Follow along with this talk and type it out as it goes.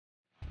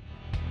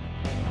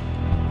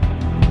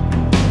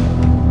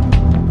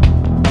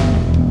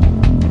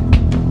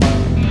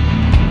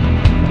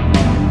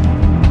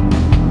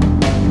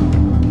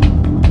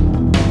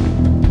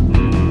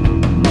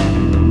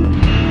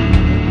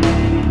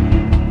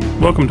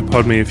Welcome to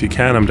Pod Me If You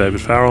Can. I'm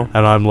David Farrell.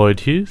 And I'm Lloyd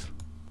Hughes.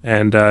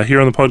 And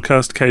here on the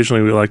podcast,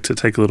 occasionally we like to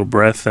take a little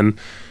breath and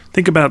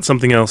think about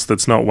something else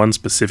that's not one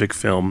specific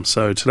film.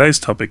 So today's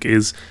topic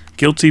is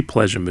guilty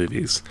pleasure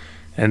movies,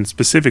 and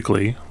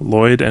specifically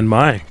Lloyd and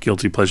my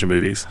guilty pleasure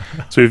movies.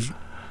 So we've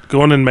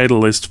gone and made a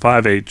list,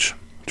 5 each,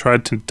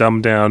 tried to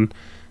dumb down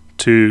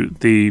to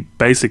the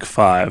basic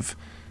 5.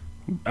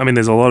 I mean,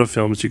 there's a lot of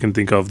films you can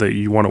think of that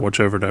you want to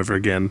watch over and over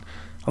again.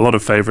 A lot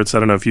of favourites. I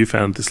don't know if you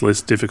found this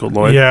list difficult,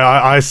 Lloyd. Yeah,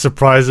 I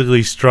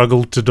surprisingly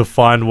struggled to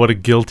define what a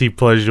guilty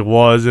pleasure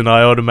was, and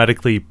I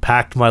automatically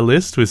packed my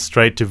list with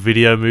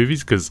straight-to-video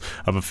movies because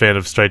I'm a fan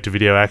of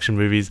straight-to-video action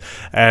movies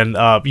and,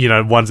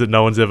 ones that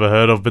no one's ever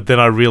heard of. But then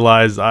I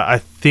realised I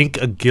think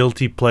a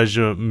guilty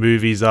pleasure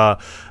movies are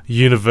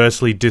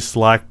universally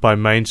disliked by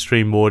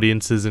mainstream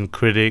audiences and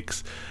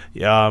critics.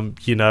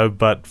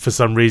 But for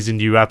some reason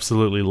you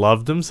absolutely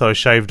love them. So I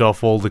shaved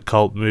off all the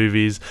cult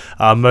movies,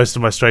 most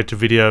of my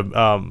straight-to-video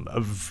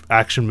of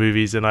action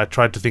movies, and I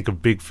tried to think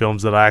of big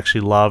films that I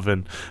actually love,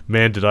 and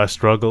man, did I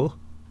struggle.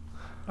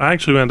 I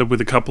actually wound up with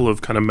a couple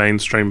of kind of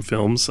mainstream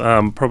films.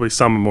 Probably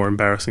some are more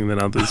embarrassing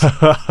than others.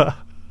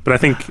 But I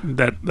think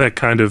that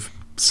kind of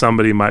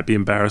somebody might be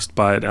embarrassed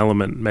by it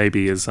element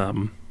maybe is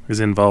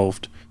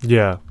involved.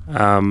 Yeah.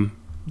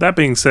 That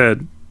being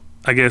said,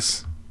 I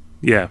guess...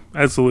 yeah,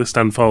 as the list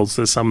unfolds,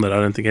 there's some that I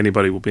don't think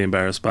anybody will be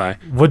embarrassed by.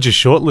 What'd you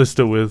shortlist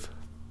it with?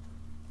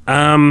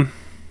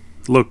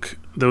 Look,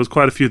 there was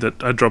quite a few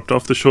that I dropped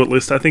off the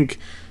shortlist. I think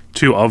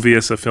too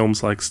obvious are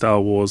films like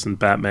Star Wars and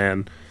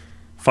Batman,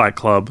 Fight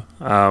Club.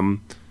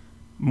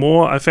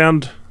 I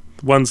found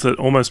ones that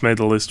almost made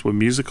the list were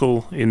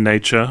musical in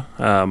nature.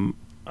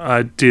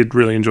 I did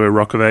really enjoy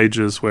Rock of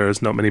Ages,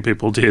 whereas not many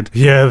people did.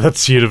 Yeah,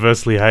 that's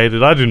universally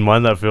hated. I didn't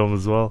mind that film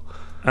as well.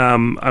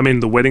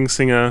 The Wedding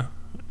Singer...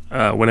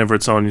 whenever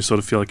it's on, you sort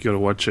of feel like you got to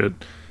watch it.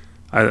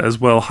 As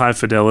well, High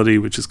Fidelity,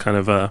 which is kind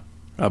of a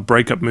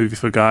breakup movie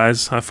for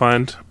guys, I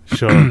find.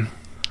 Sure.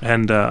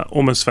 And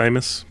Almost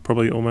Famous,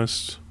 probably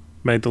almost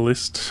made the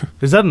list.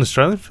 Is that an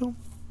Australian film?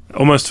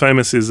 Almost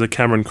Famous is a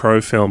Cameron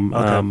Crowe film.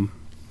 Okay.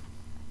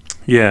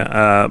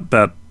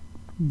 About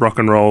rock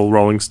and roll,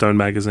 Rolling Stone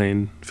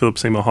magazine. Philip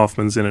Seymour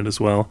Hoffman's in it as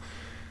well.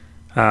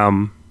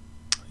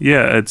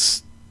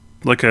 It's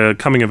like a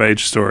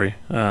coming-of-age story.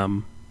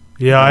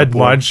 I had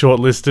mine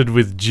shortlisted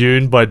with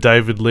Dune by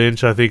David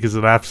Lynch. I think is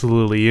an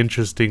absolutely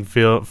interesting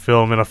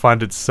film, and I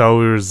find it so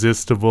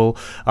irresistible.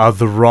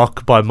 The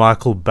Rock by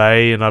Michael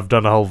Bay, and I've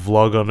done a whole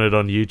vlog on it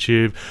on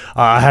YouTube.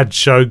 I had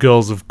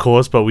Showgirls, of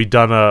course, but we've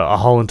done a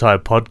whole entire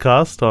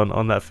podcast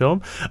on that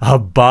film.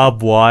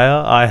 Barbed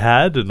Wire I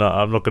had, and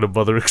I'm not going to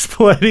bother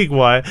explaining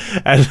why.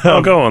 And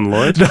go on,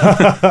 Lloyd.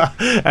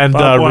 And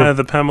Barbed Wire,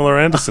 the Pamela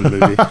Anderson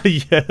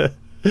movie. Yeah.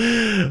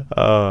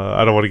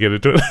 I don't want to get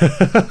into it.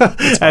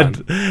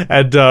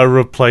 and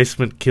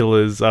Replacement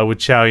Killers with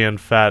Chow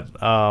Yun-fat.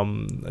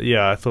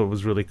 I thought it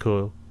was really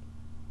cool.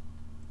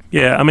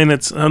 Yeah, I mean,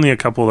 it's only a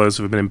couple of those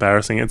have been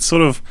embarrassing. It's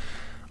sort of,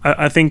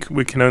 I think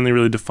we can only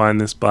really define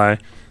this by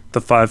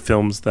the 5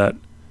 films that,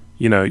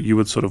 you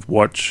would sort of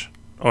watch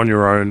on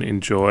your own,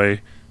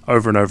 enjoy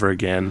over and over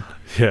again.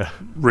 Yeah.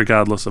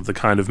 Regardless of the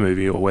kind of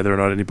movie or whether or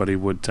not anybody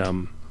would,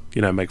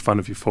 make fun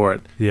of you for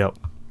it. Yep.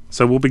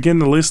 So we'll begin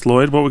the list,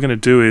 Lloyd. What we're going to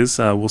do is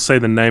we'll say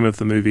the name of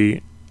the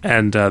movie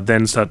and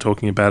then start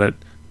talking about it.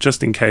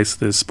 Just in case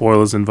there's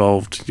spoilers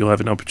involved, you'll have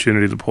an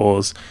opportunity to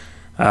pause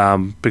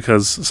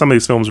because some of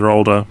these films are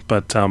older,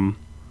 but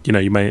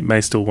you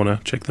may still want to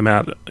check them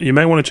out. You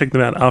may want to check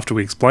them out after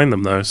we explain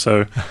them, though.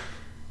 So,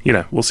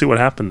 we'll see what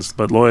happens.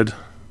 But Lloyd,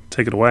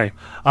 take it away.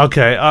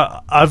 Okay,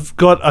 I've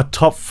got a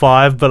top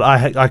 5, but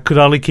I could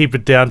only keep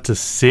it down to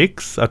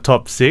 6, a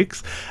top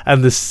 6.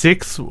 And the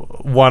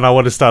 6th one I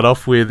want to start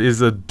off with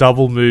is a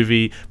double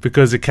movie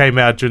because it came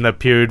out during that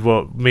period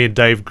what me and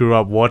Dave grew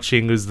up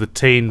watching was the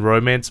teen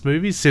romance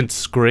movies. Since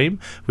Scream,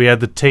 we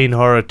had the teen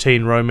horror,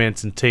 teen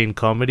romance, and teen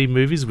comedy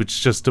movies, which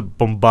just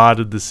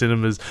bombarded the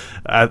cinemas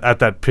at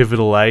that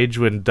pivotal age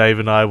when Dave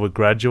and I were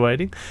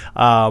graduating.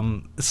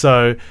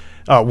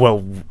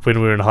 When we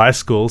were in high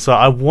school. So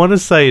I want to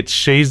say it's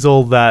She's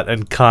All That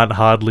and Can't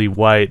Hardly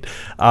Wait,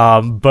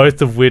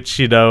 both of which,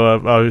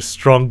 are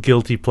strong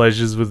guilty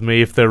pleasures with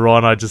me. If they're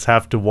on, I just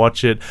have to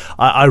watch it.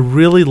 I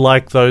really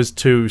like those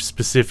 2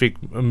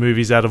 specific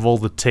movies out of all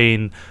the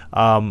teen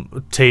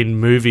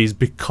movies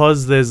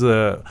because there's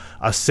a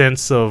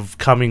sense of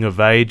coming of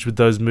age with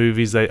those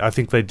movies. I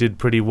think they did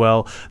pretty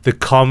well. The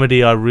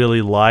comedy I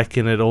really like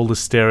in it, all the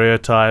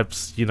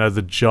stereotypes,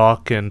 the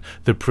jock and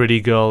the pretty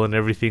girl and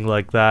everything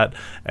like that.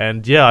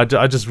 And I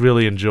just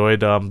really enjoyed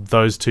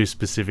those 2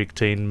 specific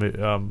teen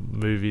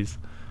movies.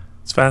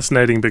 It's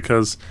fascinating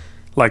because,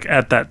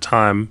 at that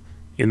time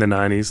in the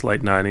 90s,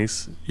 late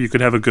 90s, you could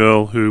have a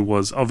girl who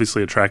was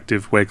obviously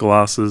attractive, wear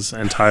glasses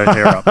and tie her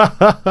hair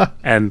up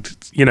and,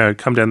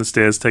 come down the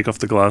stairs, take off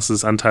the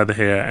glasses, untie the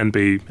hair and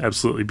be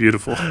absolutely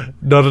beautiful.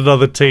 Not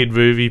Another Teen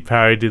Movie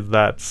parodied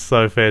that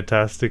so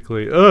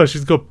fantastically. Oh,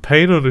 she's got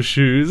paint on her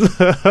shoes.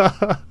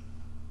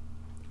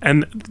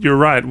 And you're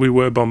right, we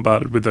were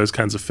bombarded with those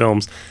kinds of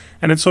films.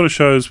 And it sort of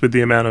shows with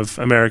the amount of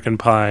American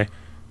Pie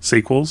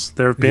sequels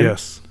there have been.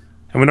 Yes.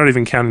 And we're not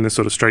even counting the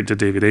sort of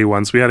straight-to-DVD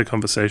ones. We had a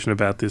conversation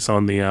about this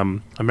on the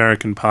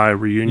American Pie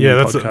reunion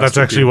podcast. Yeah, that's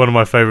actually one of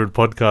my favourite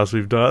podcasts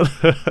we've done.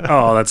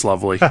 Oh, that's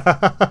lovely.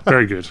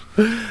 Very good.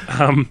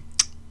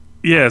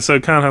 Yeah, so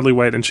Can't Hardly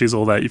Wait and She's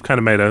All That. You've kind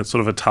of made a sort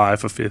of a tie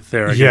for fifth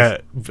there, I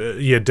guess.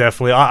 Yeah,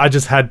 definitely. I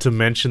just had to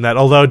mention that.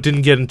 Although it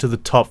didn't get into the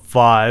top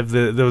 5,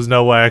 there was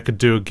no way I could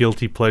do a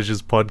Guilty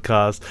Pleasures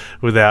podcast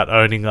without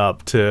owning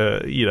up to,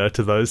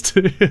 to those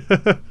two.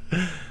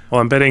 Well,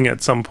 I'm betting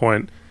at some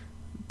point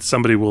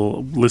somebody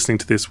listening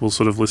to this will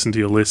sort of listen to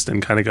your list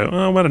and kind of go,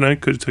 oh, I don't know,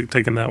 could have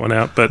taken that one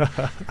out. But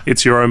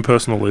it's your own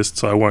personal list,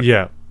 so I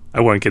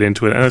won't get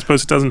into it. And I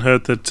suppose it doesn't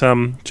hurt that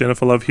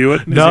Jennifer Love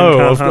Hewitt is in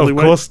Can't Hardly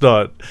Wait. Of course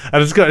not.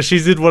 And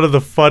she's in one of the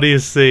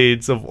funniest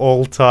scenes of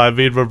all time.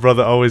 Me and my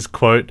brother always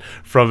quote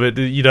from it.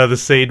 The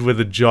scene where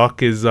the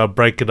jock is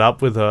breaking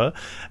up with her,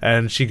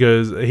 and he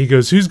goes,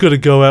 "Who's going to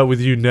go out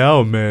with you now,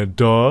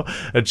 Amanda?"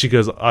 And she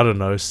goes, "I don't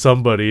know,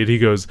 somebody." And he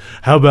goes,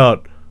 "How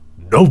about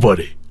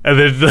nobody?" And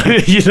then,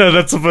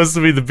 that's supposed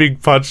to be the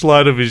big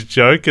punchline of his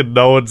joke, and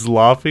no one's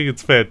laughing.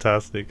 It's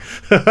fantastic.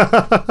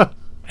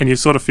 And you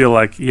sort of feel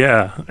like,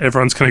 yeah,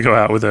 everyone's going to go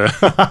out with her.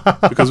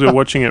 Because we're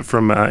watching it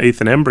from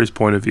Ethan Embry's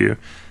point of view,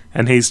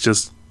 and he's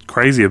just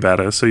crazy about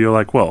her. So you're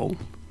like, well,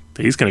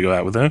 he's going to go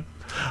out with her.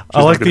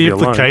 I like the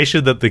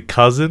implication that the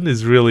cousin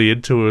is really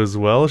into her as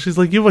well. She's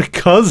like, you're my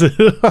cousin.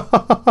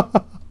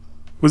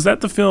 Was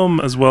that the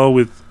film as well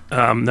with,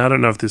 I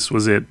don't know if this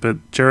was it, but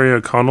Jerry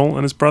O'Connell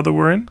and his brother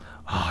were in?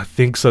 Oh, I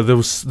think so.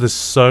 There's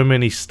so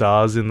many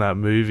stars in that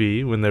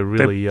movie when they're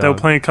really young. They were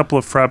playing a couple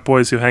of frat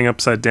boys who hang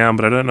upside down,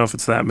 but I don't know if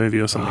it's that movie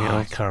or something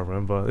else. I can't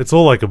remember. It's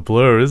all like a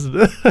blur, isn't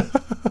it?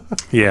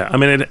 Yeah, I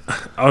mean,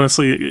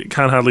 honestly,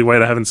 Can't Hardly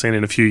Wait. I haven't seen it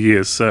in a few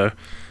years, so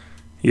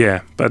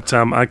yeah. But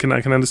I can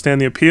understand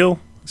the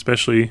appeal,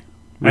 especially.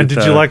 And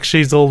did you like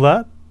She's All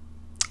That?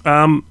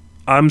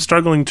 I'm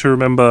struggling to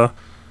remember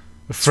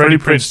Freddie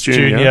Prinze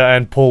Jr.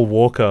 and Paul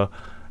Walker.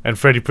 And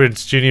Freddie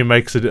Prinze Jr.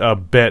 makes a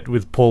bet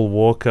with Paul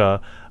Walker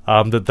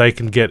that they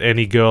can get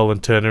any girl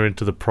and turn her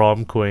into the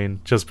prom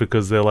queen just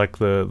because they're like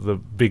the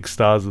big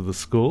stars of the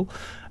school.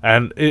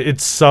 And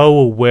it's so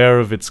aware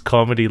of its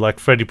comedy. Like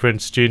Freddie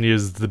Prinze Jr.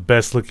 is the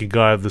best looking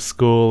guy of the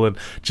school, and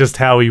just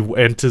how he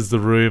enters the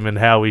room and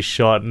how he's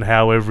shot and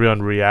how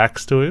everyone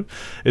reacts to him.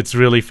 It's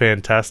really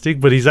fantastic.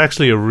 But he's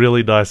actually a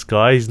really nice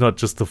guy. He's not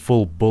just a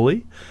full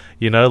bully.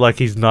 Like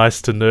he's nice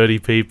to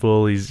nerdy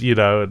people. He's, and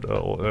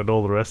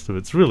all the rest of it.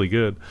 It's really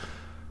good.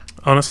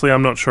 Honestly,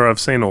 I'm not sure I've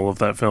seen all of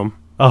that film.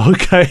 Oh,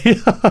 okay.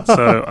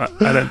 So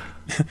I don't.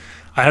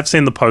 I have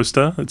seen the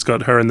poster. It's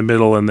got her in the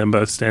middle and them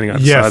both standing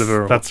outside of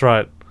her. That's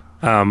right.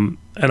 And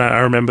I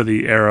remember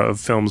the era of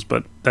films,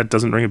 but that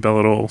doesn't ring a bell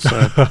at all.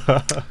 So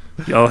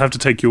I'll have to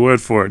take your word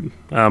for it.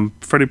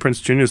 Freddie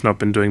Prinze Jr. has not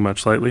been doing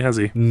much lately, has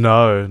he?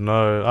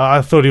 No.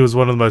 I thought he was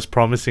one of the most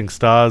promising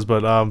stars,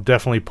 but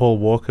definitely Paul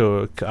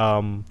Walker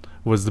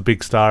was the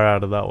big star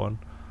out of that one.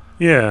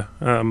 Yeah.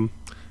 And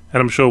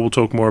I'm sure we'll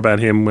talk more about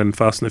him when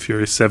Fast and the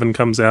Furious 7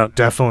 comes out.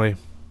 Definitely.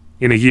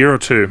 In a year or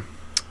two.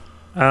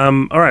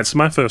 All right, so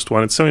my first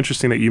one. It's so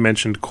interesting that you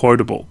mentioned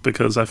quotable,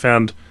 because I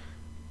found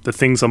the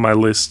things on my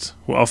list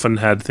often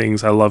had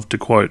things I loved to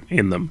quote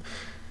in them.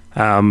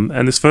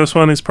 And this first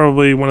one is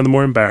probably one of the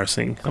more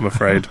embarrassing, I'm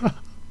afraid.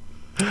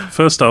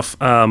 First off,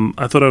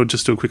 I thought I would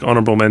just do a quick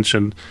honourable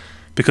mention,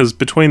 because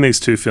between these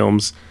two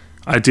films,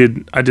 I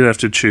did have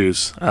to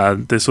choose.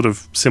 They're sort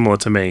of similar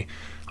to me.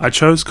 I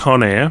chose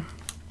Con Air,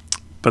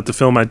 but the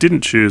film I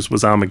didn't choose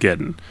was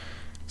Armageddon.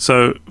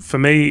 So for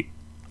me,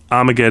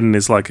 Armageddon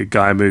is like a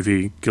guy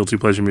movie, guilty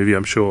pleasure movie,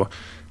 I'm sure.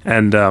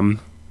 And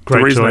great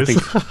the reason choice. I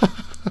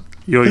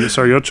think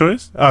your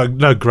choice?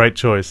 No, great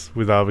choice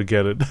with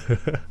Armageddon.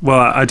 Well,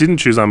 I didn't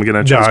choose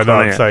Armageddon. I chose Con Air.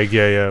 I'm saying,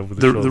 yeah.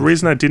 The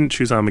reason I didn't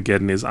choose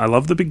Armageddon is I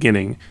love the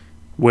beginning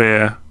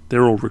where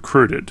they're all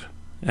recruited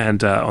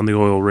and on the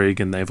oil rig,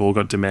 and they've all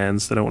got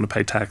demands. They don't want to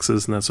pay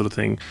taxes and that sort of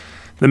thing.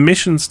 The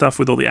mission stuff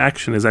with all the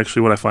action is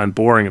actually what I find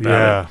boring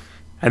about it.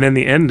 And then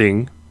the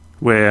ending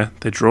where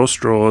they draw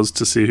straws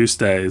to see who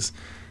stays,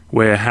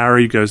 where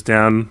Harry goes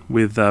down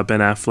with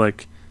Ben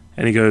Affleck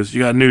and he goes,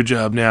 "You got a new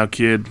job now,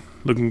 kid.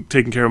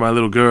 Taking care of my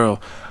little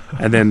girl,"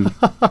 and then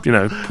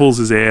pulls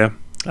his hair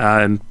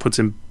and puts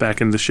him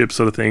back in the ship,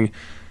 sort of thing.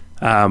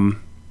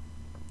 And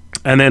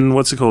then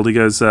what's it called? He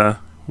goes,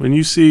 "When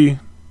you see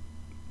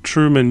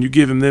Truman, you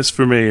give him this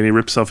for me," and he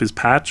rips off his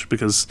patch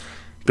because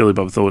Billy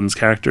Bob Thornton's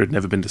character had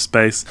never been to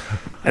space.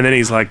 And then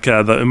he's like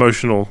the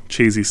emotional,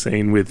 cheesy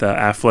scene with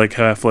Affleck.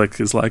 Affleck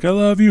is like, "I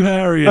love you,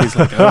 Harry," and he's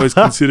like, "I always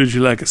considered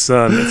you like a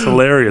son." It's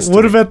hilarious.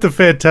 What about the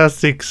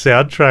fantastic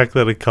soundtrack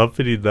that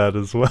accompanied that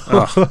as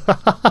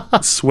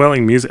well?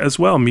 Swelling music as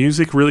well.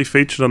 Music really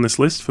featured on this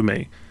list for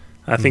me.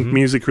 I think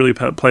music really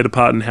played a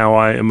part in how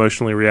I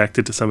emotionally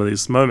reacted to some of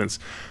these moments.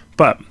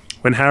 But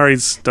when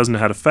Harry's doesn't know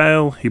how to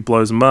fail, he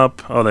blows them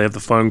up. Oh, they have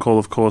the phone call,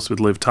 of course, with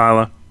Liv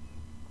Tyler.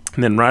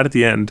 And then right at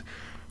the end,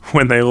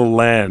 when they all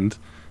land,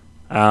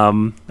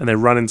 and they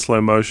run in slow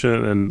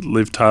motion, and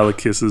Liv Tyler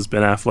kisses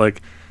Ben Affleck.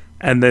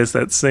 And there's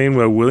that scene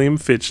where William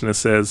Fichtner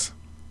says,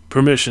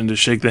 "Permission to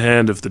shake the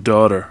hand of the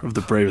daughter of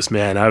the bravest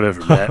man I've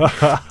ever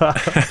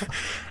met."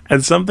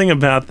 And something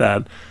about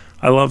that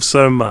I love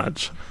so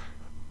much.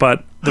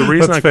 But the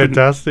reason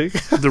fantastic.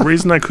 The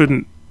reason I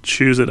couldn't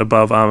choose it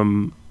above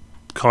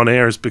Con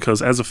Air is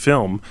because as a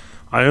film,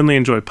 I only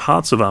enjoy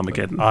parts of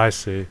Armageddon. I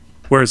see.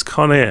 Whereas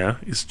Con Air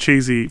is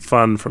cheesy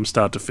fun from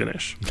start to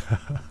finish.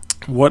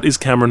 What is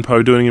Cameron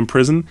Poe doing in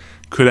prison?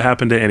 Could have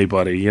happened to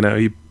anybody. You know,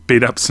 he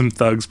beat up some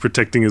thugs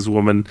protecting his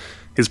woman,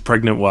 his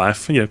pregnant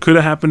wife. You know, could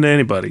have happened to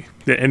anybody.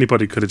 Yeah,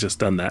 anybody could have just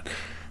done that.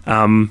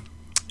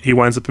 He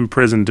winds up in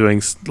prison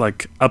doing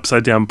like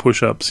upside down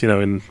push-ups, you know,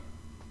 in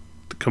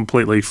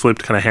completely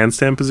flipped kind of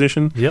handstand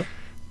position. Yep.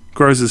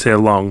 Grows his hair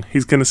long.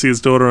 He's going to see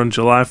his daughter on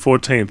July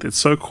 14th. It's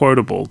so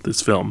quotable,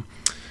 this film.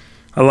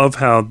 I love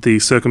how the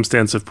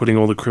circumstance of putting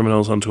all the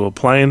criminals onto a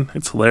plane,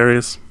 it's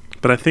hilarious.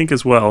 But I think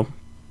as well,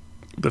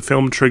 the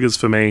film triggers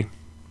for me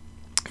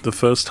the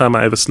first time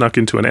I ever snuck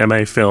into an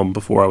MA film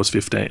before I was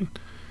 15.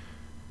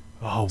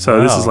 Oh, so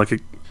wow. This is like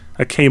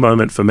a key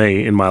moment for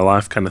me in my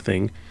life kind of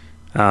thing,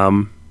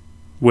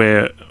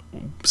 where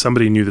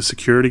somebody knew the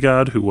security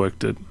guard who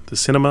worked at the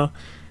cinema,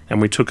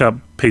 and we took up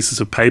pieces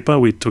of paper,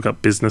 we took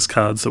up business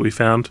cards that we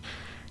found,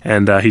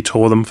 and he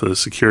tore them for the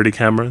security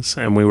cameras,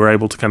 and we were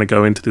able to kind of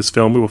go into this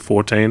film. We were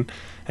 14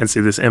 and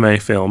see this MA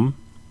film,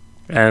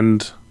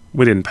 and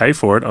we didn't pay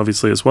for it,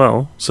 obviously, as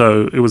well.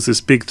 So it was this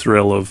big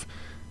thrill of,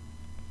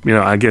 you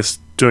know, I guess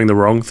doing the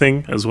wrong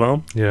thing as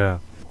well. Yeah.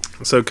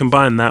 So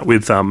combine that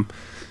with,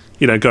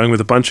 you know, going with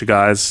a bunch of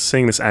guys,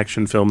 seeing this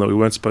action film that we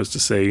weren't supposed to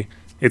see,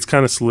 it's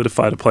kind of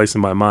solidified a place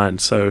in my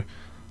mind. So,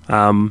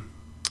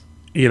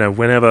 you know,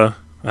 whenever,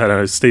 I don't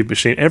know, Steve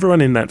Machine,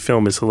 everyone in that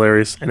film is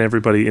hilarious, and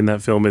everybody in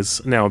that film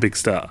is now a big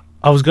star.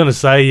 I was going to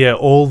say, yeah,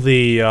 all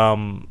the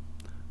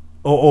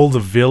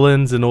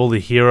villains and all the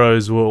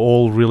heroes were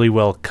all really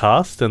well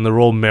cast, and they're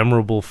all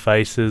memorable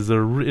faces.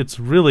 It's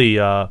really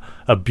a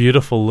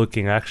beautiful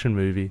looking action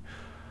movie.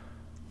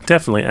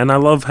 Definitely, and I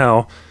love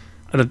how,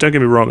 and don't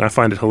get me wrong, I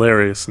find it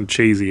hilarious and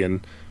cheesy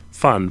and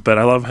fun, but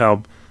I love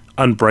how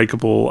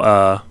unbreakable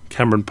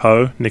Cameron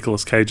Poe,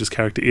 Nicolas Cage's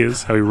character,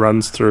 is, how he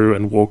runs through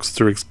and walks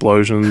through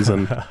explosions,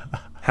 and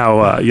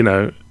how, you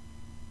know,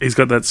 he's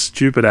got that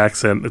stupid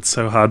accent that's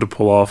so hard to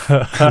pull off.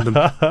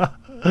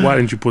 Why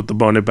didn't you put the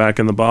bonnet back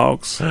in the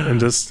box? And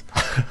just...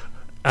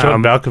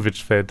 John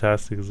Malkovich,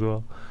 fantastic as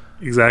well.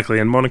 Exactly,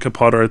 and Monica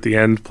Potter at the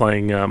end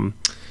playing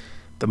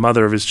the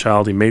mother of his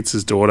child. He meets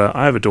his daughter.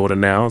 I have a daughter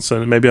now,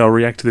 so maybe I'll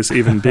react to this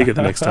even bigger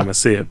the next time I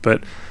see it.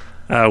 But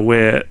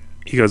where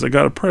he goes, "I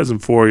got a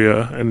present for you,"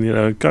 and, you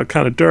know, it got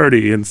kind of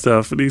dirty and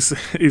stuff. And he's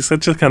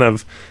such a kind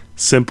of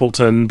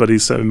simpleton, but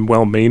he's so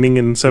well-meaning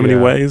in so many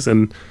ways.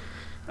 And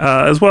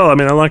as well, I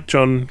mean, I like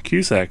John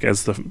Cusack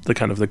as the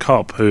kind of the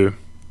cop who,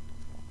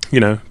 you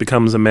know,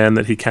 becomes a man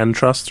that he can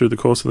trust through the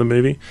course of the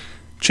movie.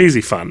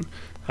 Cheesy fun.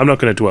 I'm not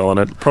going to dwell on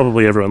it.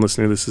 Probably everyone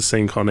listening to this has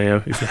seen Con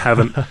Air. If you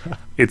haven't,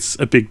 it's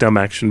a big dumb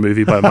action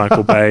movie by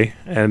Michael Bay.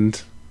 And,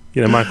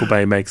 you know, Michael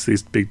Bay makes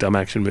these big dumb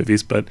action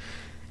movies, but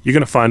you're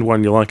going to find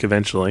one you like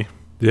eventually.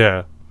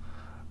 Yeah.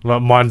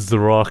 Mine's The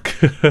Rock.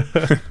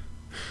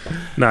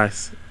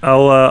 Nice.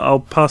 I'll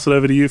pass it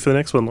over to you for the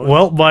next one, Lloyd.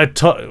 Well,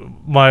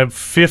 my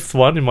fifth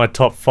one in my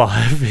top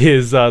five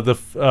is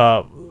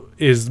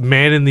is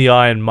Man in the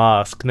Iron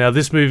Mask. Now,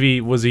 this movie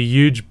was a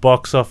huge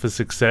box office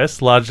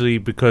success, largely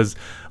because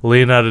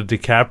Leonardo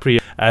DiCaprio,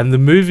 and the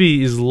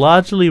movie is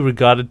largely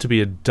regarded to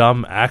be a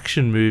dumb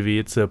action movie.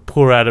 It's a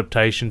poor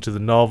adaptation to the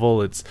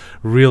novel. It's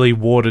really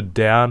watered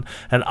down,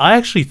 and I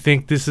actually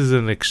think this is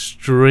an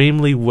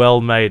extremely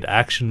well-made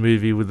action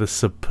movie with a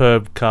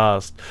superb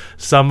cast.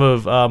 Some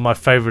of my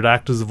favorite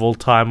actors of all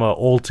time are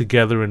all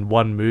together in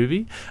one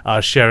movie,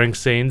 sharing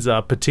scenes,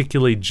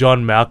 particularly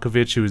John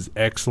Malkovich, who is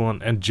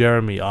excellent, and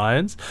Jeremy Irons.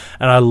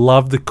 And I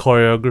love the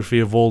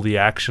choreography of all the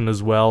action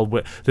as well.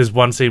 There's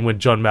one scene when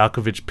John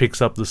Malkovich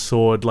picks up the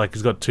sword, like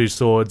he's got two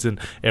swords and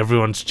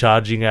everyone's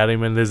charging at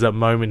him, and there's that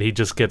moment he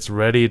just gets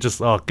ready. It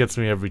just it gets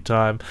me every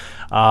time.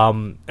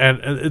 And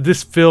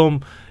this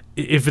film,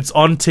 if it's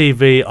on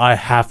TV, I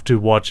have to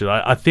watch it.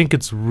 I think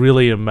it's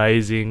really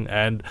amazing,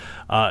 and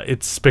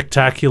it's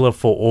spectacular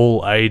for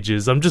all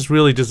ages. I'm just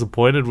really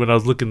disappointed when I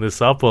was looking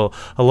this up. Well,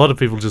 a lot of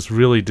people just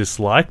really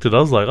disliked it. I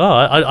was like,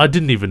 I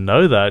didn't even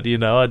know that. You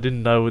know, I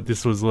didn't know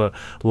this was a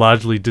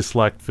largely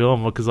disliked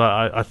film, because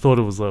I thought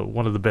it was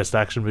one of the best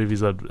action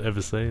movies I'd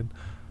ever seen.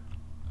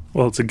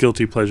 Well, it's a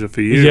guilty pleasure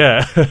for you.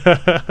 Yeah.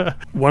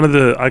 One of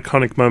the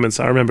iconic moments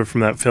I remember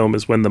from that film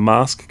is when the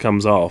mask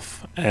comes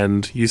off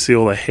and you see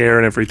all the hair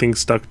and everything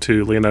stuck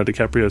to Leonardo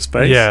DiCaprio's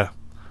face. Yeah.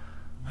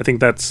 I think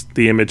that's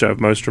the image I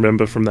most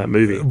remember from that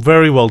movie.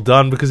 Very well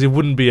done, because it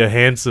wouldn't be a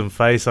handsome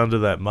face under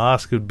that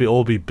mask. It would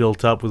all be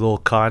built up with all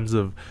kinds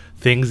of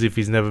things if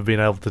he's never been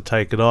able to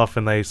take it off,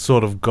 and they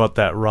sort of got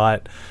that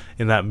right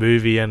in that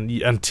movie. And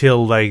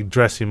until they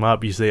dress him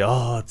up, you see,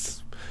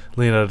 it's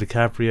Leonardo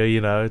DiCaprio,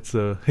 you know, it's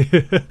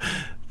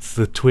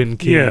the twin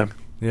king.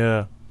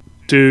 Yeah.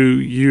 do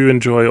you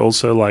enjoy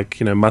also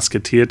like,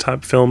 Musketeer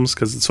type films?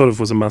 Because it sort of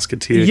was a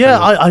Musketeer. Yeah,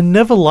 kind of. I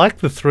never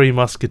liked the Three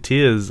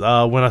Musketeers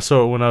when I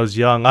saw it when I was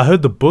young. I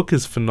heard the book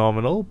is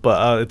phenomenal,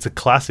 but it's a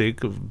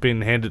classic,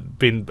 been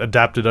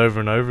adapted over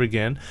and over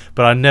again.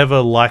 But I never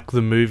liked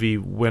the movie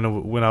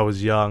when I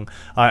was young,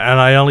 and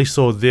I only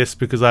saw this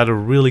because I had a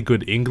really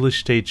good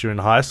English teacher in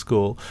high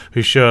school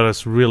who showed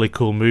us really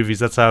cool movies.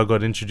 That's how I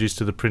got introduced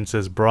to The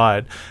Princess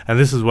Bride, and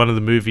this is one of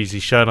the movies he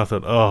showed. And I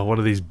thought, oh, one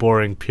of these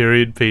boring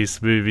period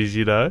piece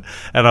movies, and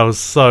I was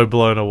so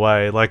blown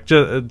away. Like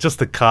just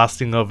the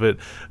casting of it: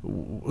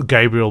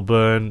 Gabriel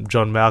Byrne,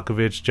 John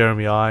Malkovich,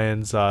 Jeremy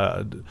Irons,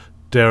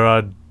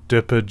 Gerard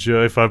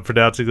Depardieu, if I'm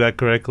pronouncing that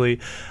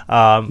correctly.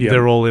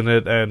 They're all in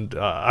it, and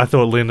I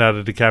thought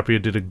Leonardo DiCaprio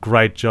did a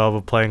great job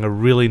of playing a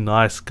really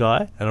nice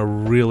guy and a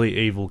really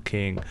evil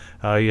king.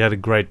 He had a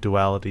great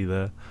duality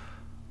there.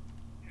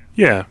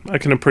 Yeah, I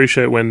can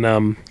appreciate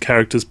when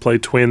characters play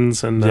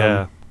twins and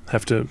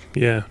have to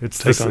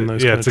take on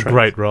those. Yeah, it's a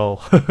great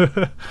role.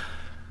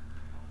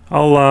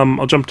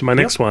 I'll jump to my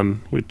next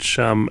one, which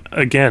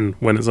again,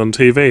 when it's on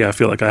TV, I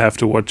feel like I have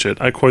to watch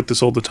it. I quote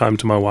this all the time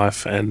to my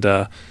wife, and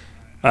I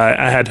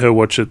had her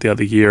watch it the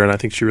other year, and I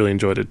think she really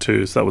enjoyed it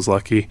too. So that was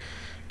lucky.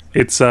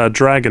 It's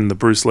Dragon, the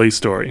Bruce Lee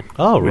story.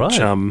 Oh, which,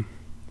 right.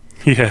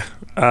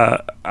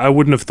 I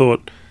wouldn't have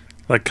thought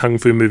like kung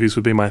fu movies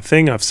would be my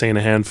thing. I've seen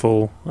a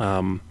handful,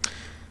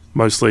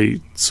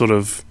 mostly sort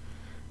of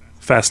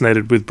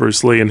fascinated with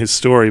Bruce Lee and his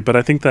story, but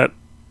I think that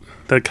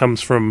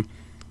comes from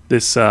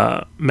this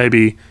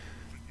maybe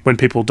when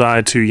people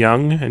die too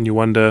young and you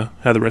wonder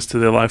how the rest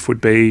of their life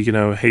would be.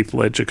 Heath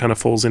Ledger kind of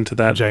falls into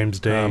that. James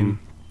Dean.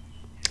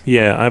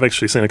 I've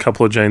actually seen a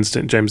couple of James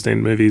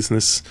Dean movies, and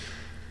this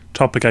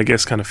topic, I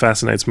guess, kind of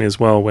fascinates me as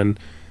well when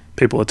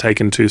people are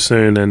taken too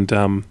soon.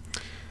 And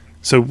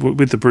so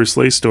with the Bruce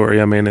Lee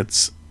story, I mean,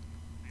 it's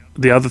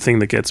the other thing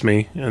that gets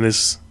me, and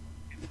it's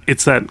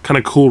that kind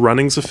of Cool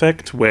Runnings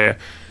effect where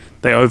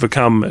they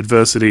overcome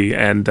adversity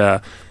and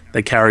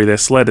they carry their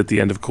sled at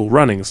the end of Cool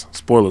Runnings.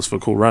 Spoilers for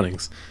Cool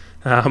Runnings.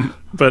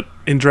 But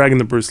in Dragon,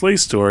 the Bruce Lee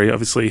story,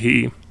 obviously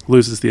he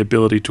loses the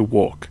ability to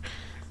walk.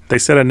 They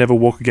Said I'd Never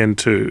Walk Again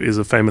too is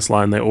a famous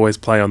line they always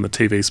play on the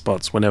TV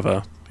spots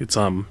whenever it's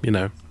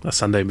a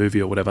Sunday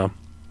movie or whatever.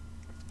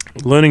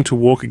 Learning to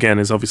walk again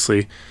is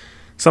obviously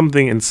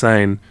something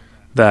insane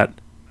that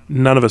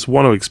none of us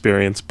want to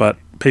experience, but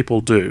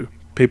people do.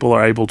 People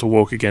are able to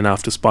walk again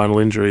after spinal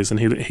injuries, and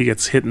he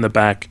gets hit in the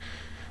back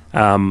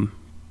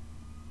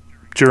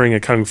during a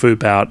kung fu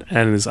bout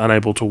and is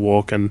unable to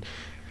walk. And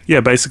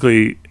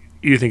basically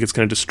you think it's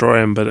going to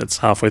destroy him, but it's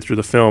halfway through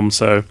the film.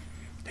 So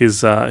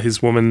his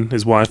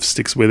wife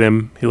sticks with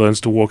him. He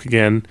learns to walk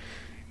again.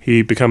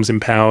 He becomes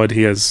empowered.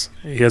 He has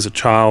a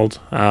child.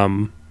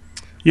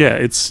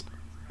 It's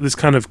this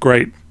kind of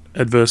great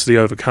adversity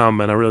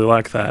overcome, and I really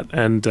like that.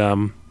 And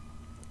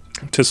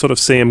to sort of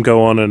see him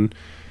go on, and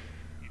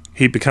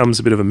he becomes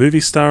a bit of a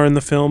movie star in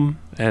the film,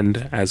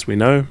 and as we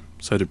know,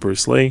 so did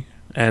Bruce Lee.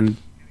 And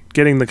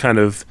getting the kind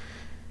of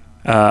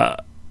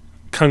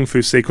kung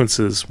fu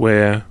sequences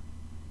where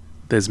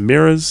there's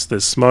mirrors,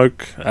 there's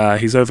smoke,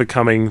 he's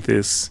overcoming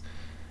this,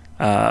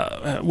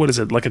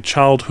 like a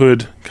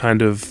childhood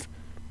kind of,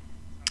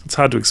 it's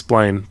hard to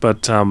explain,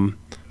 but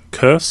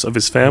curse of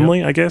his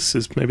family, I guess,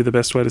 is maybe the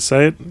best way to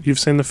say it. You've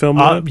seen the film?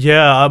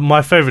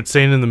 My favorite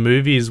scene in the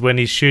movie is when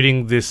he's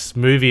shooting this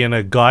movie and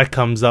a guy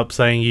comes up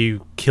saying,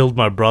 "You killed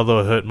my brother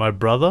or hurt my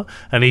brother,"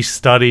 and he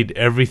studied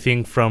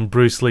everything from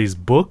Bruce Lee's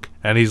book,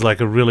 and he's like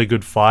a really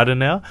good fighter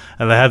now,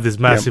 and they have this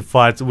massive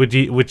fight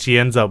which he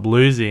ends up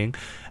losing,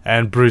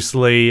 and Bruce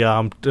Lee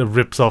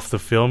rips off the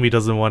film. He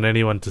doesn't want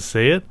anyone to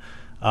see it.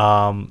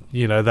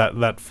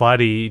 That fight,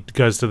 he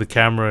goes to the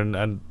camera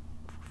and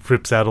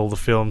rips out all the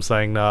film,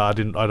 saying, "No, I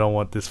don't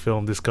want this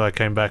film. This guy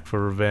came back for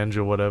revenge,"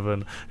 or whatever,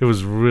 and it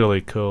was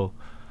really cool.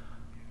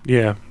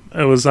 Yeah,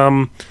 it was.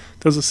 There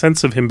was a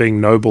sense of him being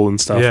noble and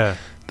stuff. Yeah,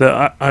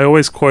 I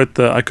always quote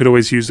I could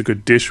always use a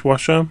good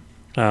dishwasher.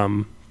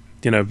 When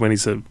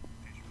he's a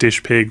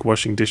dish pig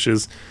washing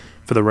dishes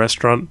for the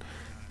restaurant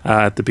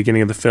at the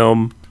beginning of the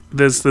film.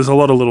 There's a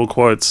lot of little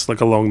quotes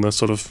like along the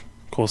sort of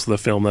course of the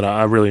film that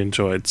I really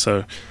enjoyed.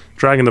 So,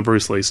 Dragon, the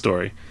Bruce Lee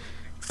story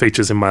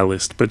features in my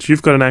list, but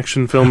you've got an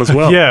action film as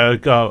well.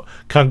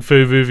 Kung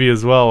Fu movie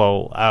as well,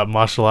 or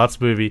martial arts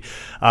movie.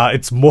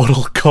 It's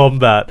Mortal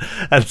Kombat,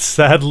 and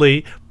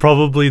sadly,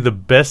 probably the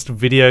best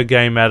video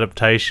game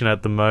adaptation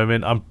at the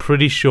moment. I'm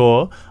pretty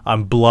sure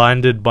I'm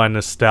blinded by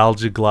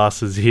nostalgia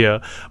glasses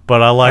here,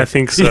 but I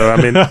think so.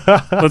 I mean,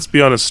 let's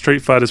be honest,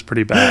 Street Fighter's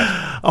pretty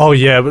bad. Oh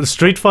yeah, but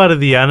Street Fighter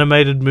the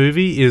animated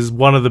movie is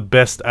one of the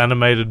best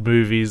animated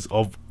movies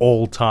of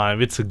all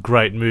time. It's a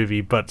great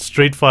movie, but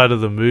Street Fighter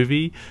the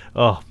movie,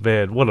 oh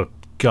man, what a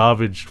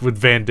garbage with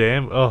Van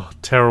Damme. Oh,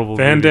 terrible.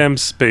 Van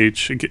Damme's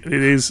speech, it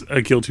is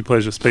a guilty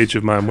pleasure speech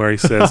of mine where he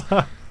says,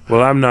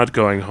 "Well, I'm not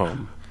going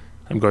home.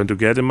 I'm going to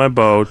get in my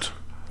boat,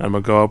 I'm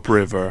going to go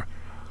upriver,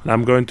 and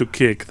I'm going to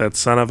kick that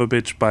son of a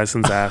bitch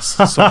Bison's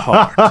ass so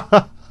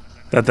hard."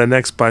 that the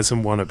next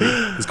Bison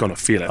wannabe is going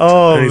to feel it.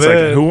 Oh, and he's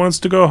man. like, who wants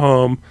to go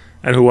home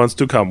and who wants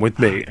to come with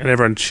me? And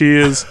everyone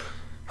cheers.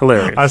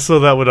 Hilarious. I saw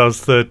that when I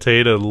was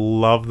 13 and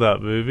loved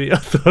that movie. I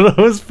thought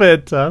it was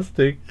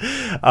fantastic.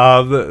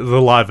 The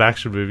live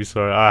action movie,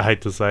 sorry. I hate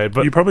to say it.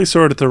 But you probably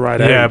saw it at the right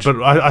yeah, age.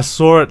 but I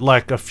saw it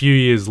like a few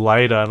years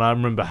later and I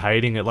remember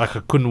hating it. Like I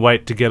couldn't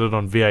wait to get it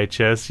on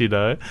VHS, you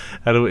know?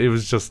 And it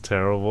was just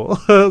terrible.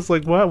 I was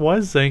like, why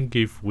is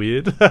Zangief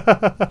weird?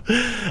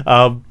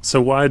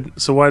 So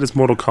why does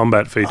Mortal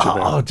Kombat feature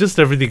there? Oh, just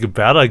everything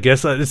about it, I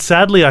guess.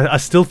 Sadly, I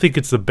still think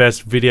it's the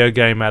best video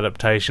game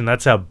adaptation.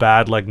 That's how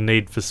bad like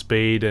Need for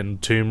Speed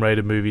and Tomb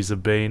Raider movies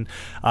have been.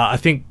 I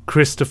think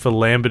Christopher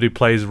Lambert, who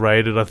plays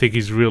Raiden, I think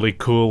he's really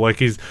cool. Like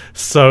he's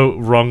so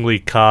wrongly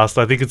cast.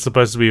 I think it's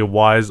supposed to be a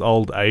wise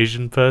old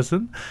Asian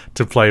person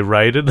to play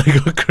Raiden. They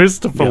got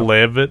Christopher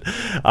Lambert.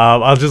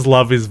 I just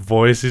love his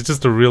voice. He's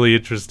just a really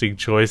interesting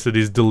choice, and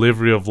his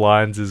delivery of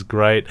lines is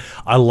great.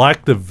 I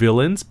like the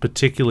villains,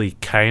 particularly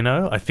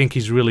Kano. I think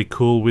he's really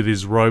cool with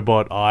his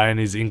robot eye and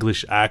his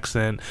English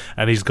accent,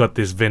 and he's got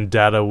this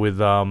vendetta with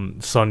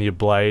Sonya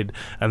Blade,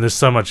 and there's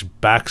so much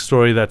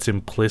backstory that's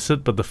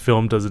implicit, but the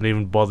film doesn't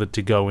even bother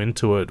to go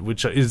into it,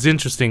 which is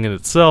interesting in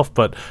itself,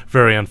 but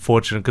very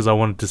unfortunate because I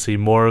wanted to see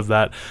more of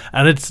that.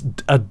 And it's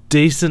a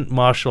decent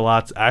martial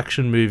arts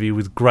action movie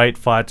with great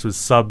fights with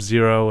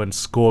Sub-Zero and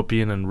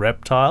Scorpion and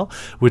Reptile,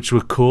 which were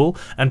cool.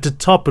 And to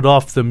top it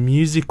off, the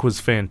music was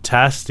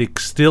fantastic.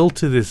 Still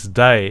to this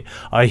day,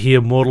 I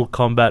hear Mortal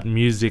Kombat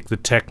music, the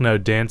techno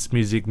dance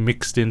music,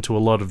 mixed into a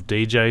lot of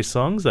DJ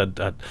songs at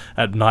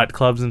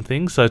nightclubs and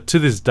things. So to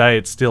this day,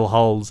 it still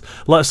holds,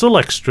 sort of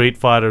like Street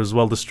Fighter as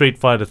well. The Street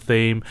Fighter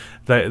theme,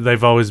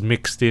 they've always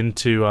mixed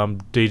into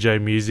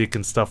DJ music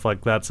and stuff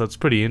like that, so it's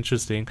pretty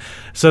interesting.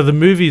 So the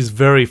movie is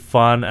very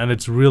fun, and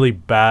it's really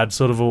bad,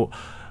 sort of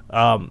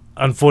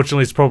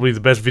unfortunately, it's probably the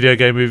best video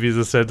game movie, as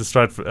I said,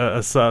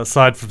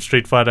 aside from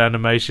Street Fighter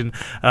animation.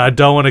 And I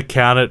don't want to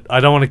count it. I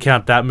don't want to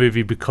count that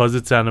movie because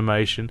it's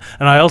animation.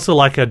 And I also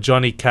like how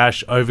Johnny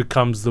Cash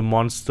overcomes the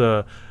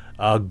monster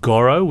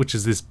Goro, which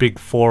is this big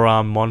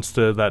four-arm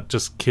monster that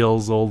just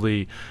kills all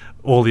the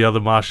other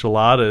martial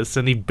artists,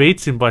 and he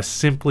beats him by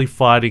simply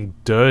fighting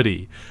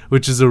dirty,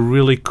 which is a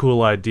really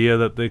cool idea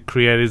that the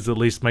creators at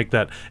least make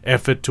that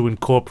effort to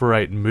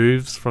incorporate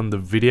moves from the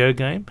video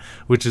game,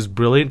 which is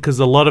brilliant, because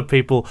a lot of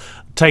people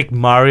take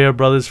Mario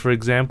Brothers, for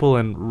example,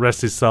 and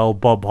rest his soul,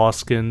 Bob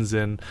Hoskins,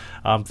 and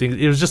things.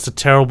 It was just a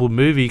terrible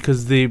movie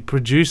because the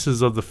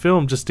producers of the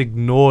film just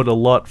ignored a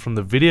lot from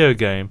the video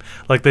game.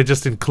 Like, they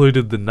just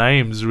included the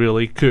names,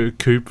 really,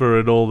 Cooper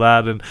and all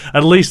that, and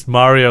at least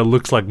Mario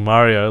looks like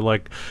Mario,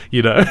 like,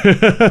 you know.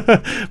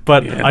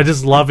 But yeah. I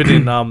just love it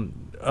in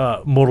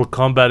Mortal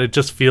Kombat. It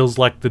just feels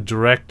like the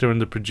director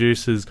and the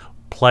producers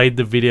played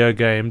the video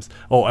games,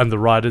 and the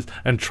writers,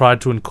 and tried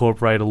to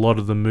incorporate a lot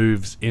of the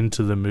moves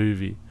into the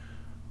movie.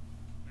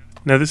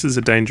 Now, this is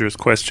a dangerous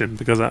question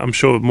because I'm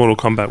sure Mortal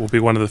Kombat will be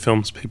one of the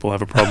films people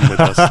have a problem with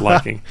us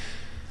liking.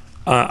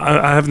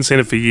 I haven't seen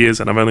it for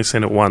years, and I've only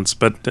seen it once,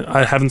 but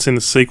I haven't seen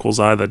the sequels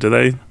either. Do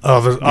they?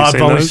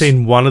 I've only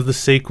seen one of the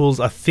sequels.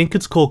 I think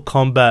it's called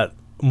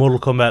Mortal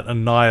Kombat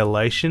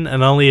Annihilation,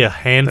 and only a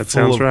handful. That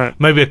sounds right.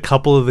 Maybe a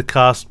couple of the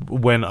cast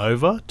went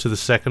over to the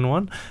second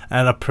one,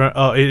 and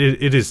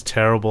it is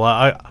terrible.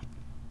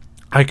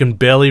 I can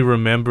barely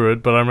remember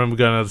it, but I remember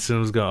going to the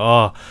cinemas going,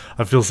 oh,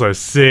 I feel so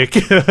sick.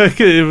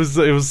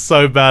 It was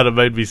so bad, it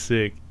made me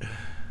sick.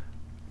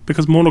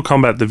 Because Mortal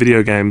Kombat, the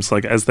video games,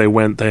 like, as they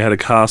went, they had a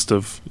cast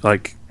of,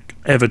 like,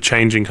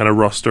 ever-changing kind of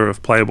roster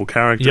of playable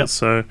characters. Yep.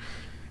 So,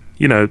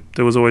 you know,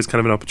 there was always kind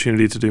of an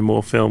opportunity to do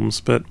more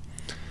films, but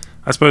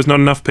I suppose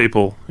not enough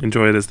people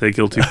enjoy it as their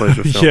guilty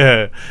pleasure film.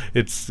 Yeah,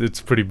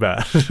 it's pretty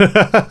bad.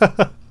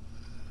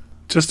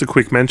 Just a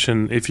quick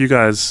mention, if you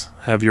guys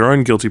have your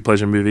own guilty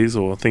pleasure movies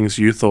or things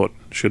you thought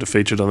should have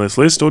featured on this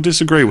list or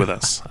disagree with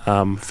us,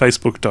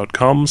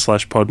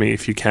 facebook.com/podme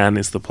if you can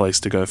is the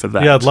place to go for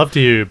that. Yeah, I'd love to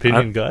hear your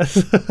opinion,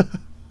 guys.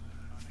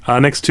 Our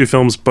next two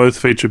films both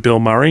feature Bill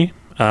Murray,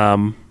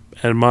 and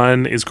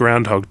mine is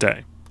Groundhog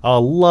Day. I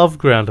love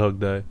Groundhog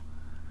Day.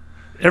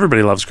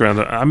 Everybody loves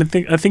Groundhog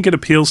Day. I think it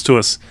appeals to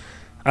us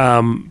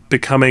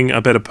becoming a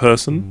better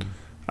person.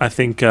 I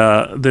think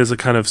there's a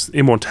kind of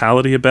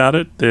immortality about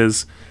it.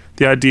 There's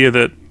the idea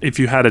that if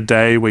you had a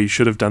day where you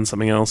should have done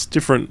something else,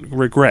 different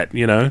regret,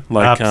 you know?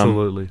 Like,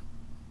 absolutely.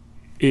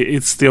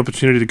 It's the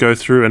opportunity to go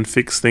through and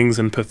fix things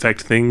and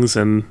perfect things.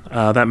 And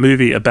that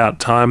movie About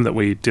Time that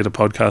we did a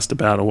podcast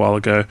about a while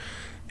ago,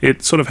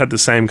 it sort of had the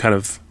same kind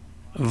of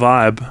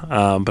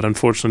vibe, but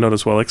unfortunately not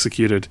as well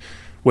executed,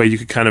 where you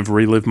could kind of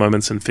relive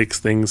moments and fix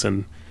things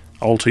and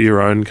alter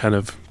your own kind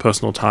of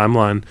personal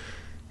timeline.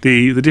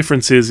 The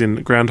difference is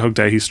in Groundhog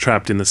Day, he's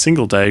trapped in the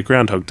single day.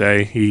 Groundhog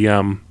Day, he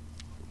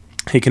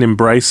can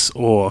embrace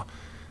or,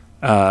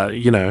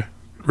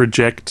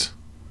 reject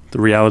the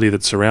reality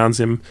that surrounds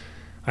him.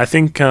 I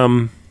think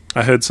I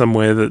heard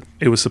somewhere that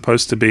it was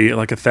supposed to be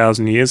like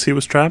 1,000 years he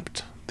was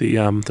trapped, the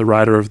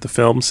writer of the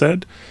film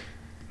said.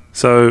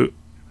 So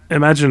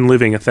imagine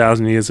living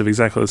 1,000 years of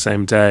exactly the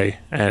same day,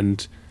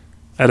 and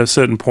at a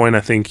certain point,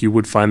 I think you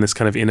would find this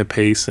kind of inner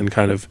peace and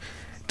kind of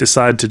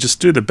decide to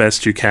just do the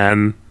best you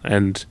can.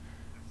 And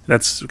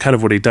that's kind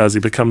of what he does. He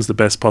becomes the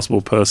best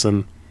possible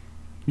person,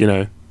 you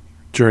know,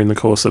 during the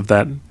course of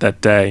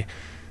that day.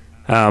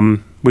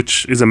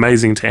 Which is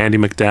amazing to Andie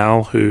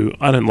MacDowell, who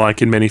I don't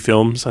like in many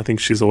films. I think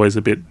she's always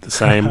a bit the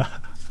same.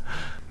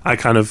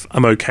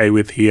 I'm okay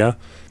with here.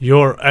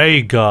 You're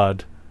a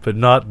god, but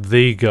not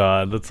the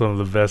god. That's one of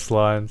the best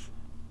lines.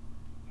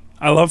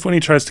 I love when he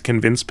tries to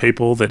convince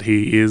people that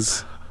he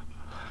is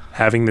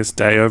having this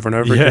day over and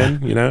over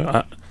again. You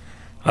know,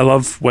 I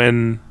love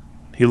when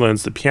he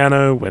learns the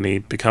piano, when he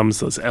becomes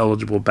this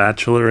eligible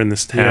bachelor in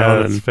this town. Yeah,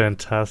 that's and,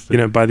 fantastic. You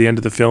know, by the end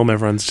of the film,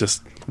 everyone's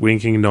just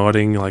winking,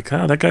 nodding, like,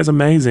 oh, that guy's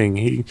amazing.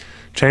 He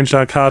changed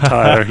our car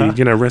tire. He,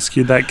 you know,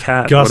 rescued that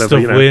cat. Gust whatever,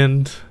 of you know.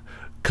 wind,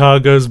 car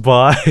goes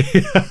by,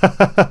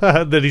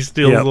 then he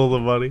steals all the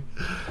money.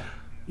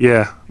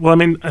 Yeah. Well, I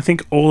mean, I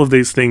think all of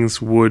these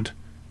things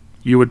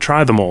you would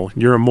try them all.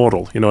 You're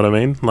immortal, you know what I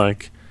mean?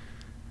 Like,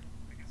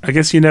 I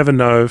guess you never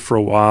know for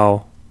a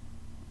while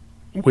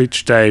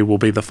which day will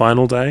be the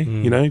final day.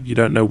 You know, you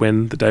don't know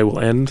when the day will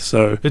end.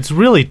 So it's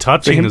really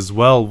touching as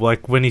well.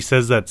 Like when he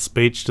says that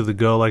speech to the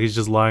girl, like he's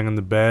just lying on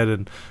the bed,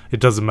 and it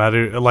doesn't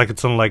matter. Like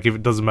it's not like if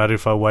it doesn't matter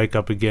if I wake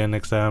up again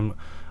next time.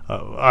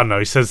 I don't know.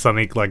 He says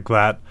something like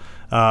that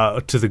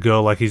to the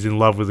girl, like he's in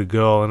love with the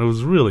girl, and it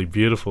was really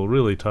beautiful,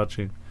 really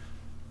touching.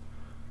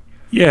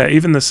 Yeah,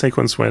 even the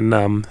sequence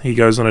when he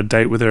goes on a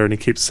date with her and he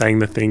keeps saying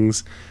the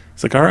things.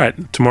 It's like, all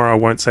right, tomorrow I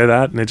won't say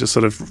that, and it just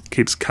sort of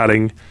keeps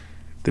cutting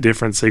the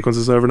different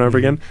sequences over and over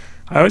again.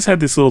 I always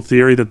had this little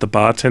theory that the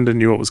bartender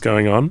knew what was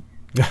going on.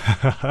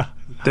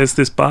 There's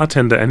this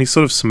bartender, and he's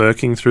sort of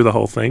smirking through the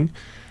whole thing,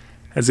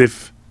 as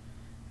if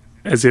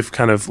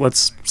kind of,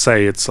 let's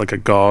say it's like a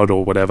god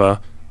or whatever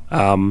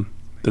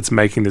that's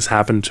making this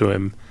happen to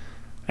him,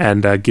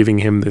 and giving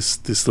him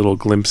this little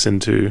glimpse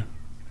into,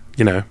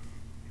 you know,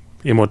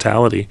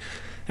 immortality,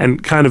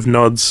 and kind of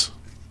nods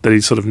that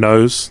he sort of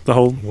knows the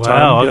whole time.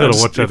 Wow, I gotta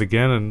watch that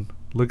again and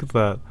look at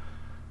that.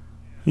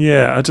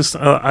 Yeah,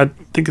 I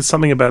think it's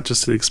something about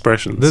just the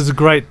expressions. There's a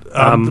great,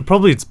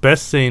 probably its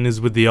best scene is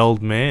with the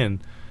old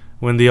man,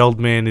 when the old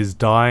man is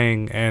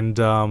dying and,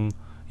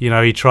 you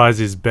know, he tries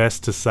his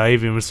best to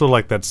save him. It's sort of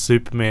like that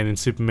Superman in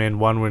Superman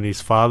 1 when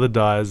his father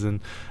dies, and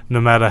no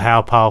matter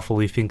how powerful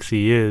he thinks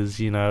he is,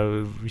 you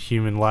know,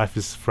 human life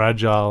is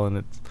fragile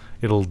and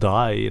it'll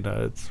die, you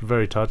know. It's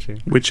very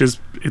touching.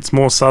 It's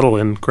more subtle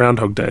in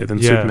Groundhog Day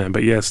than Superman,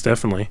 but yes,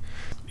 definitely.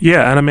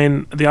 Yeah, and I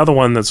mean, the other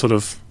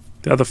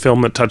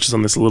film that touches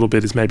on this a little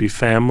bit is maybe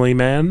Family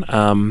Man,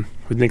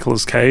 with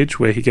Nicolas Cage,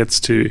 where he gets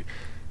to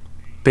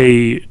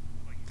be,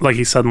 like,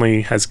 he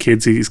suddenly has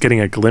kids. He's getting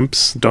a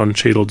glimpse. Don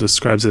Cheadle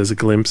describes it as a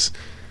glimpse,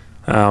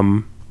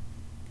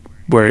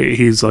 where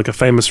he's like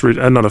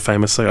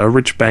a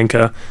rich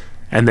banker,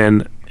 and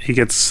then he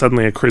gets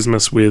suddenly a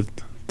Christmas with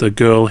the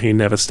girl he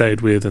never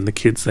stayed with and the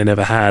kids they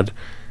never had,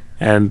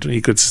 and he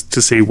could to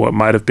see what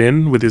might have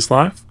been with his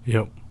life.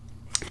 Yep.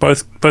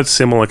 Both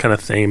similar kind of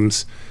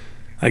themes,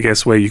 I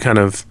guess, where you kind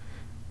of,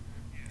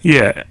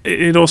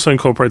 it also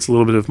incorporates a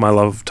little bit of my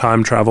love of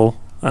time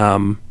travel,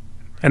 and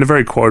a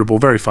very quotable,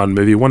 very fun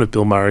movie, one of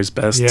Bill Murray's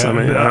best.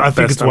 Yeah, I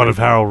think it's one of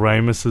Harold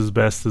Ramis's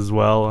best as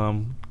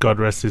well. God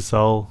rest his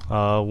soul.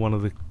 One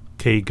of the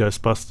key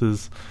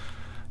Ghostbusters,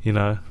 you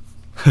know.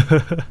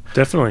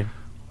 Definitely.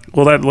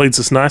 Well, that leads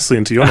us nicely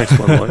into your next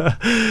one, Lloyd.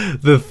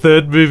 The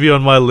third movie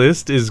on my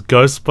list is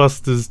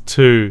Ghostbusters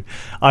 2.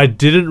 I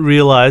didn't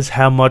realize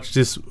how much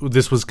this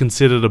was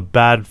considered a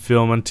bad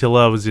film until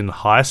I was in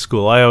high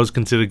school. I always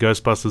considered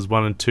Ghostbusters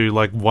 1 and 2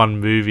 like one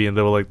movie, and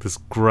they were like this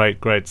great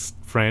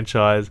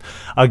franchise.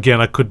 Again,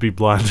 I could be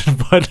blinded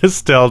by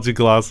nostalgia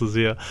glasses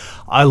here.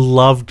 I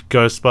loved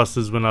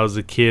Ghostbusters when I was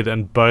a kid,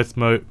 and both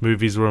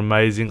movies were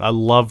amazing. I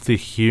loved the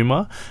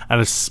humor,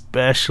 and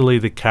especially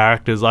the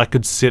characters. I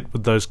could sit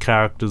with those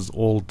characters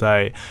all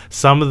day.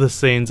 Some of the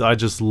scenes I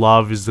just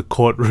love is the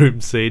courtroom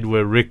scene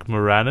where Rick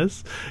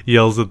Moranis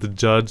yells at the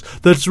judge,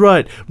 "That's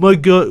right, my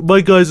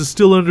guys are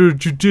still under a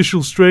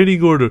judicial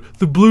restraining order.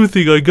 The blue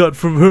thing I got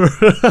from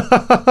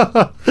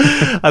her."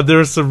 And there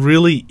are some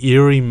really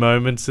eerie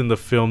moments in the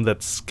film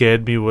that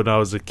scared me when I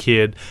was a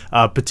kid,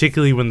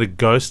 particularly when the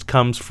ghost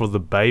comes for the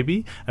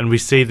baby, and we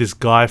see this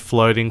guy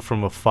floating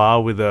from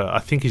afar with I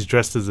think he's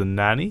dressed as a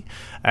nanny,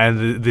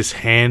 and this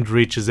hand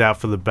reaches out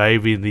for the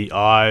baby in the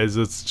eyes.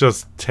 It's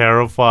just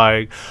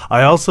terrifying.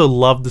 I also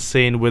love the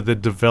scene where they're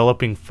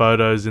developing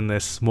photos in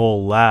their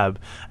small lab,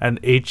 and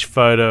each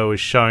photo is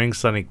showing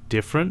something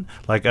different,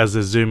 like as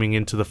they're zooming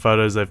into the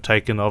photos they've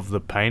taken of the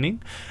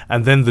painting,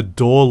 and then the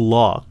door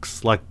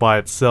locks like by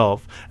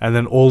itself, and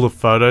then all the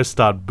photos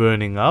start burning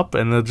burning up,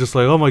 and they're just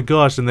like, oh my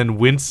gosh, and then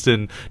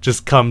Winston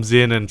just comes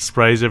in and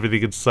sprays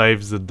everything and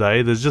saves the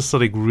day. There's just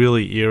something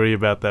really eerie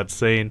about that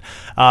scene.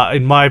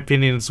 In my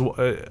opinion, it's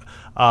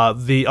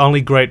the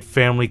only great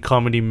family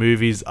comedy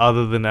movies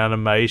other than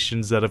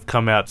animations that have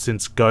come out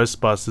since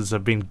Ghostbusters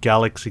have been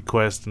Galaxy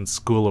Quest and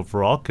School of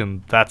Rock,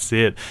 and that's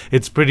it.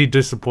 It's pretty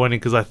disappointing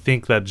because I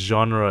think that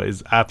genre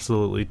is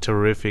absolutely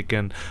terrific,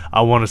 and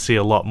I want to see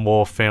a lot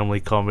more family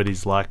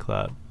comedies like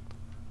that.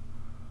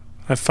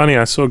 Funny,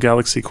 I saw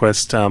Galaxy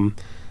Quest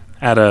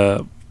at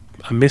a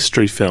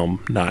mystery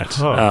film night.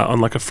 On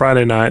like a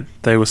Friday night,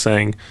 they were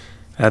saying,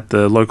 at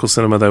the local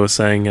cinema, they were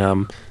saying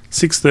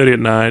 6:30 at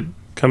night,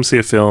 come see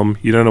a film,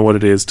 you don't know what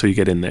it is till you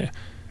get in there.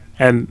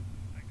 And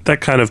that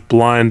kind of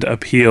blind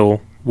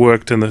appeal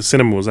worked, and the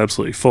cinema was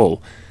absolutely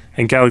full.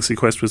 And Galaxy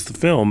Quest was the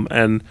film,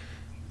 and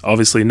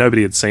obviously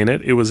nobody had seen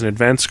it. It was an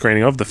advanced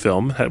screening of the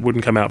film. It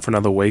wouldn't come out for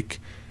another week,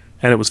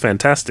 and it was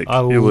fantastic. I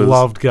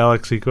loved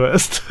Galaxy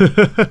Quest.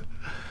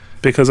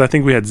 Because I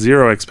think we had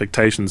zero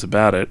expectations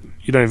about it.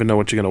 You don't even know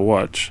what you're going to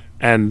watch.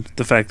 And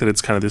the fact that it's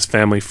kind of this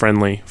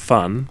family-friendly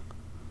fun,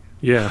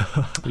 yeah,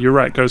 you're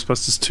right.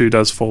 Ghostbusters 2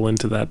 does fall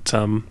into that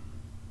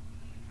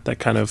that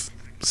kind of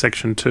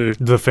section too.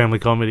 The family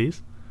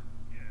comedies?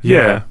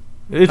 Yeah.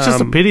 It's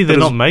just a pity they're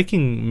not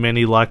making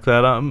many like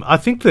that. I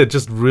think they're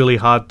just really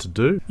hard to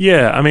do.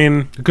 Yeah, I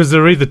mean... Because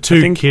they're either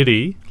too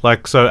kiddie,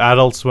 like so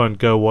adults won't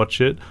go watch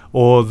it,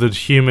 or the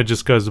humour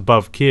just goes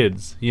above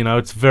kids. You know,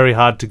 it's very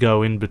hard to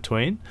go in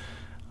between.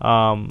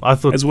 I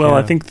thought... As well,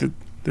 I think that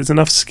there's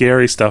enough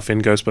scary stuff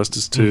in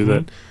Ghostbusters 2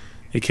 that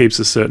it keeps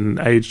a certain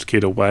aged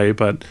kid away,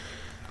 but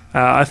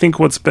I think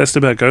what's best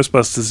about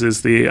Ghostbusters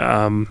is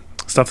the...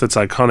 stuff that's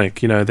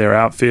iconic, you know, their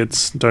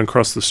outfits, Don't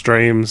Cross the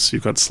Streams,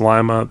 you've got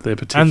Slimer, their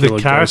particular and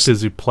the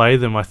characters who play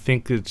them, I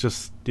think it's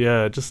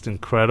just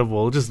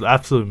incredible, just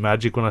absolute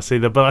magic when I see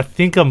that. But I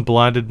think I'm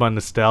blinded by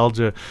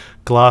nostalgia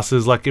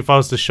glasses. Like, if I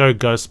was to show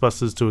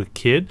Ghostbusters to a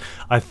kid,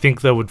 I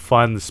think they would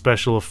find the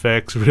special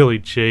effects really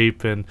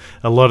cheap, and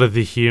a lot of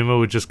the humor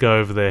would just go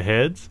over their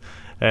heads.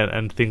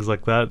 And things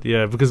like that,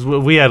 yeah, because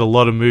we had a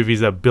lot of movies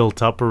that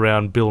built up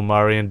around Bill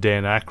Murray and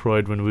Dan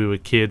Aykroyd when we were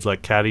kids,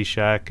 like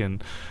Caddyshack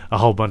and a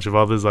whole bunch of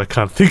others I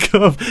can't think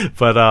of.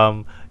 But,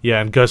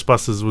 yeah, and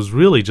Ghostbusters was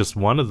really just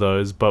one of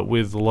those, but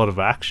with a lot of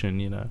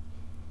action, you know.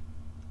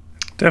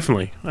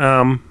 Definitely.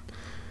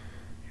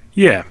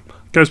 Yeah,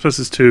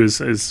 Ghostbusters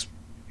 2 is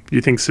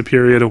you think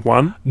superior to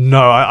 1?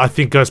 No, I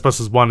think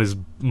Ghostbusters 1 is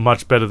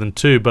much better than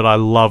 2, but I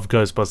love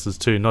Ghostbusters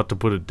 2, not to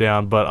put it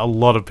down, but a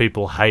lot of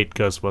people hate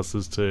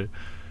Ghostbusters 2.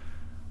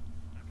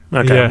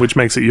 Okay, yeah. Which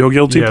makes it your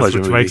guilty pleasure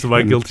movie. Which makes it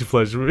my guilty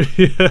pleasure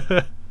movie.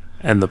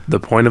 And the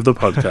point of the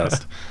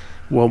podcast.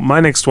 Well, my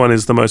next one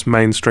is the most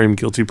mainstream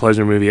guilty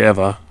pleasure movie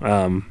ever,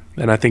 and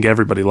I think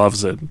everybody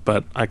loves it,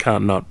 but I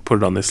can't not put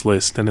it on this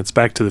list, and it's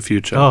Back to the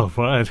Future. Oh,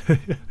 right.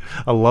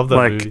 I love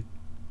that movie.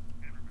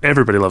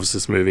 Everybody loves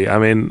this movie. I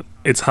mean,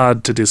 it's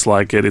hard to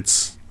dislike it.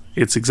 It's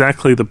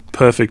exactly the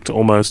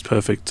almost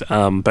perfect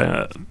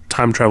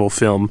time travel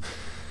film.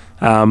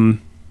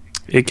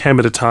 It came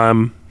at a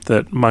time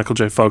that Michael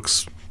J.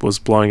 Fox was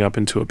blowing up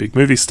into a big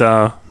movie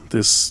star.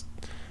 As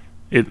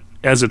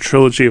a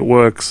trilogy, it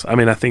works. I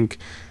mean, I think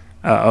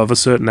of a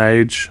certain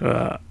age,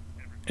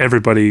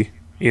 everybody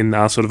in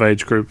our sort of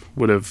age group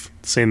would have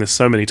seen this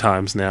so many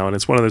times now, and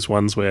it's one of those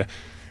ones where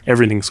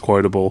everything's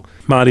quotable.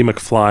 Marty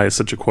McFly is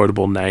such a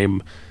quotable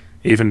name,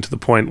 even to the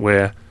point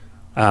where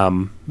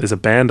there's a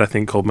band I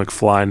think called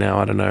McFly now.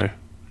 I don't know.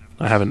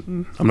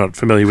 I'm not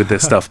familiar with their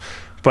stuff,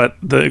 but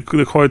the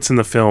quotes in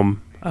the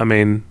film. I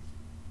mean,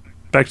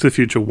 Back to the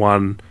Future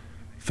 1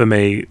 for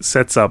me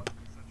sets up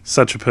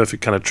such a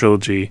perfect kind of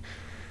trilogy.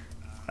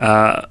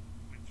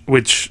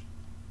 Which,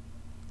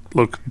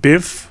 look,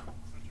 Biff,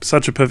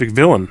 such a perfect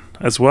villain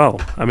as well.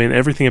 I mean,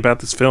 everything about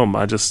this film,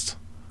 I just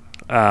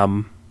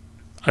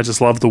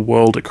love the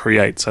world it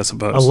creates, I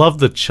suppose. I love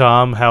the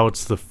charm, how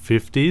it's the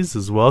 50s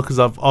as well, because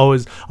I've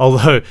always,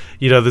 although,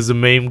 you know, there's a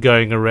meme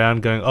going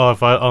around going, oh,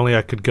 if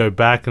I could go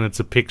back, and it's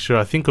a picture,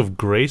 I think, of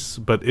Greece,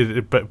 but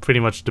it pretty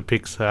much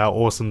depicts how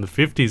awesome the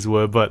 50s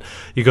were, but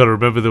you got to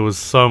remember there was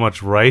so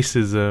much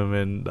racism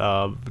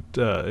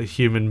and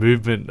human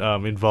movement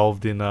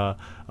involved in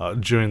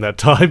during that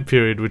time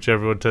period, which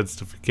everyone tends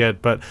to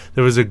forget, but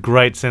there was a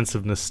great sense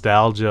of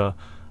nostalgia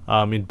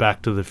in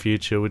Back to the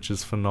Future, which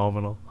is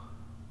phenomenal.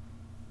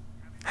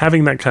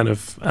 Having that kind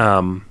of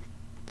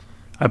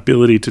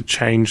ability to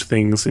change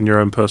things in your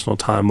own personal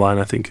timeline,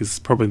 I think, is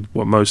probably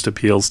what most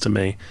appeals to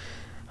me.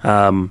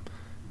 I'm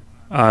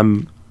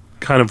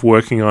kind of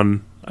working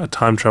on a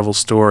time travel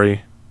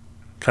story,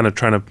 kind of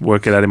trying to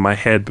work it out in my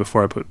head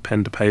before I put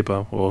pen to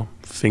paper, or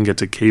finger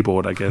to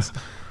keyboard, I guess.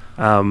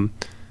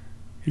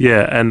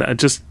 Yeah, and it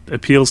just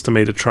appeals to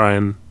me to try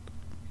and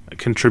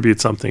contribute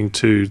something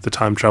to the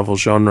time travel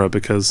genre,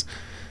 because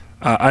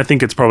I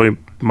think it's probably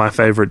my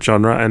favorite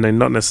genre, and then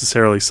not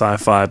necessarily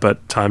sci-fi,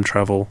 but time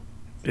travel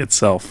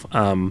itself.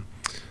 I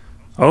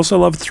also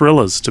love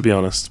thrillers, to be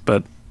honest,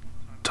 but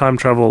time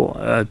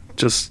travel,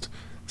 just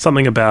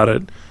something about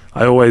it.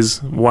 I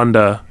always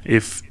wonder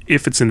if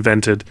it's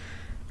invented,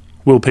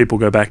 will people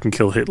go back and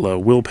kill Hitler?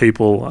 Will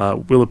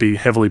it be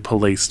heavily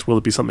policed? Will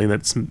it be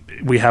something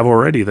we have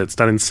already that's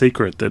done in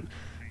secret that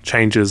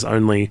changes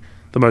only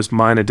the most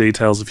minor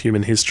details of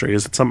human history?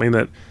 Is it something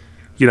that,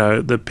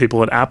 the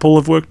people at Apple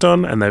have worked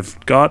on and they've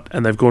gone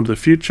to the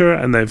future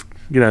and they're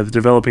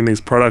developing these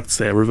products,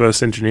 they're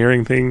reverse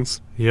engineering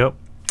things? Yep.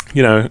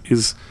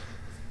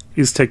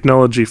 Is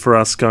technology for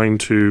us going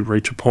to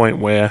reach a point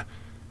where,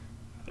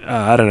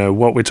 I don't know,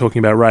 what we're talking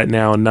about right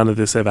now and none of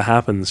this ever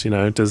happens?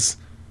 Does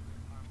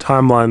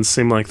timelines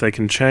seem like they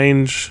can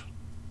change?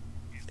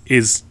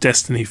 Is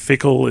destiny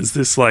fickle? Is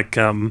this like,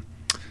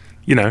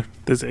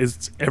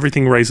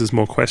 everything raises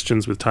more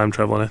questions with time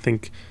travel, and I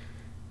think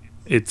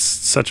it's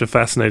such a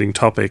fascinating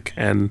topic,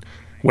 and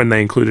when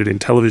they include it in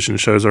television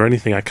shows or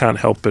anything, I can't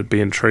help but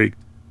be intrigued.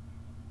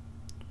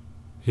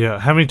 Yeah,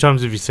 how many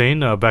times have you seen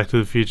Back to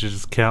the Future?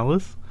 Just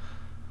countless?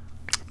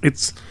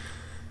 It's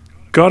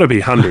got to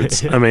be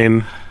hundreds. I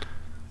mean,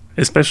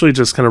 especially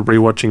just kind of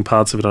rewatching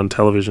parts of it on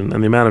television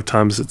and the amount of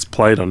times it's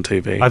played on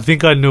TV. I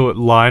think I knew it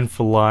line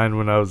for line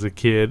when I was a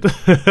kid.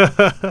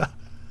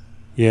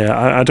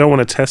 Yeah, I don't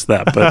want to test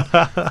that, but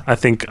I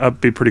think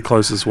I'd be pretty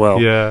close as well.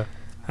 Yeah.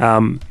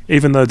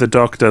 Even though the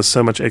doc does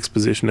so much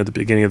exposition at the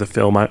beginning of the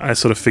film, I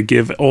sort of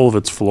forgive all of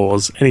its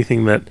flaws.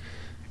 Anything that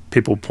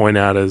people point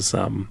out as,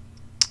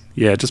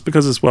 just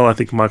because as well, I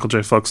think Michael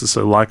J. Fox is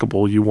so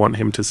likable, you want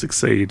him to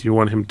succeed. You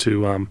want him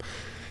to...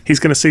 he's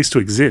going to cease to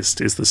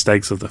exist is the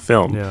stakes of the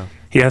film. Yeah.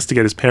 He has to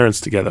get his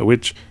parents together,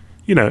 which,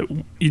 you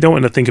don't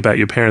want to think about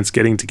your parents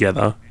getting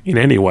together in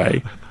any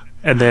way.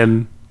 And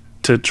then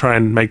to try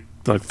and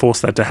force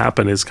that to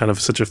happen is kind of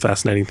such a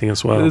fascinating thing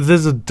as well.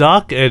 There's a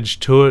dark edge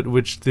to it,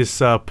 which this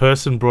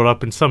person brought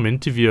up in some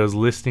interview I was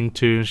listening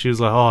to, and she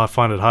was like, I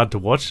find it hard to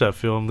watch that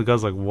film. The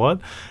guy's like, what?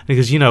 And he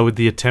goes, with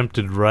the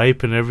attempted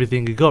rape and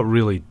everything, it got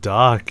really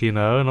dark, and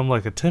I'm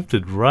like,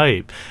 attempted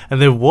rape?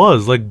 And there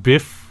was,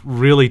 Biff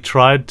really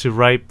tried to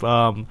rape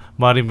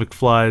Marty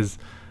McFly's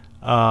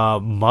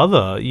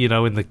mother,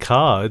 in the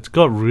car. It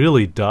got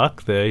really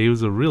dark there. He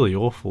was a really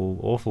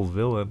awful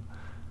villain.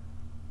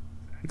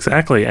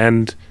 Exactly,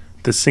 and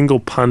the single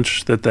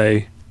punch that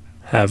they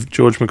have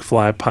George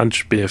McFly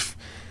punch Biff,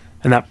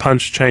 and that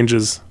punch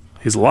changes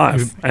his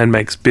life and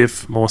makes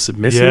Biff more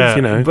submissive.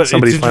 Yeah, but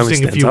somebody it's finally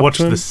interesting if stands you up watch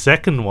to him. the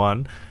second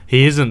one,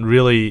 he isn't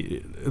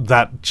really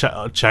that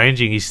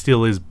changing. He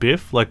still is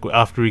Biff,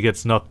 after he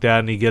gets knocked out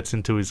and he gets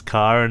into his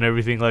car and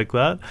everything like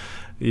that.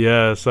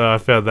 Yeah, so I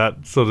found that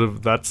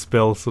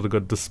spell sort of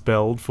got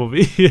dispelled for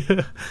me.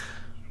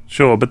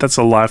 Sure, but that's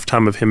a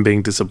lifetime of him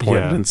being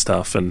disappointed and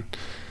stuff. And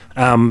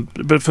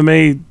but for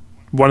me,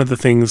 one of the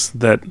things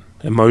that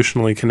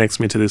emotionally connects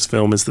me to this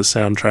film is the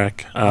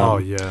soundtrack.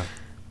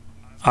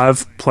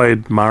 I've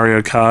played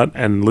Mario Kart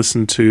and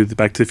listened to the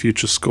Back to the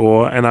Future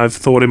score, and I've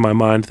thought in my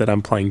mind that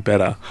I'm playing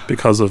better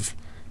because of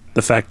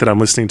the fact that I'm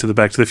listening to the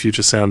Back to the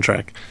Future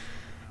soundtrack.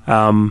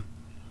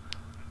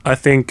 I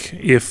think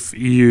if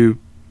you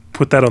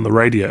put that on the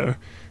radio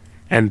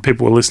and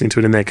people were listening to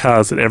it in their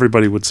cars, that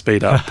everybody would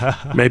speed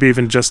up, maybe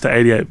even just to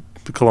 88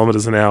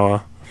 kilometers an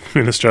hour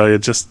in Australia,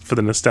 just for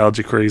the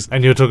nostalgic reason.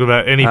 And you're talking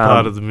about any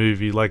part of the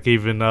movie, like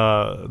even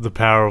The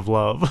Power of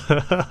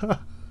Love.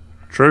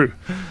 True.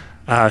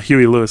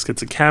 Huey Lewis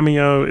gets a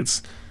cameo.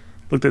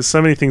 There's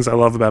so many things I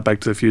love about Back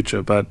to the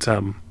Future, but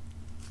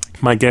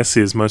my guess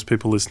is most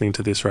people listening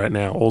to this right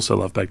now also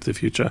love Back to the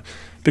Future,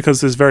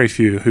 because there's very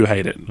few who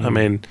hate it. I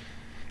mean,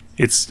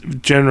 it's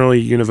generally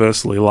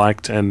universally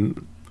liked,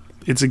 and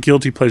it's a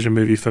guilty pleasure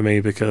movie for me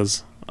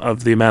because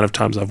of the amount of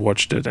times I've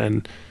watched it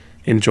and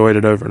enjoyed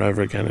it over and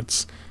over again.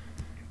 It's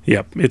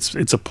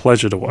a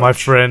pleasure to watch. My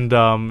friend,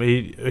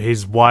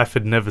 his wife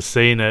had never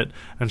seen it,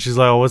 and she's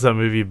like, what's that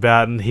movie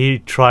about? And he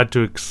tried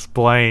to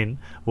explain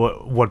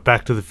what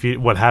Back to the Future,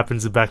 what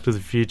happens in Back to the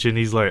Future, and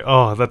he's like,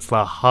 that's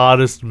the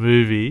hardest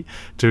movie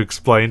to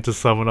explain to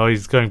someone.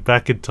 He's going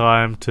back in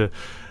time to...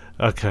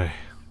 Okay,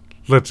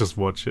 let's just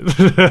watch it.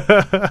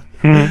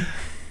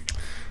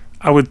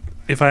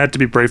 If I had to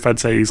be brief, I'd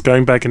say he's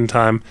going back in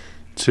time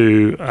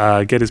to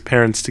get his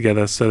parents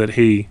together so that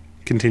he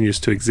continues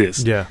to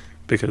exist. Yeah.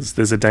 Because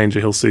there's a danger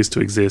he'll cease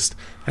to exist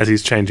as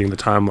he's changing the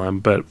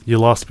timeline. But you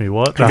lost me.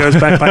 What? He goes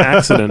back by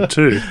accident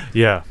too.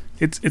 Yeah.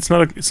 It's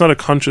not a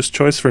conscious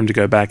choice for him to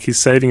go back. He's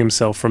saving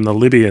himself from the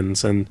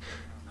Libyans, and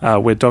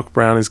where Doc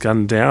Brown is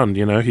gunned down.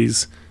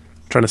 He's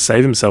trying to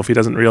save himself. He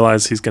doesn't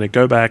realize he's going to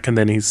go back, and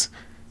then he's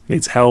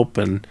needs help.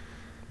 And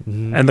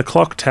the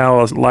clock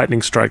tower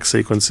lightning strike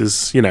sequence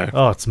is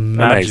it's magic,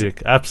 amazing.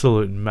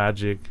 Absolute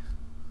magic.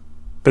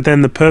 But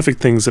then the perfect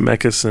things that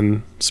Zemeckis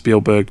and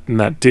Spielberg and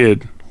that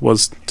did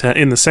was to,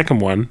 in the second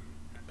one,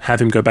 have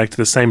him go back to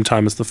the same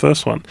time as the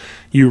first one.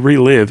 You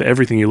relive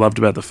everything you loved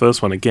about the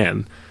first one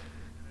again.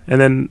 And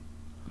then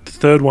the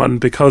third one,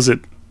 because it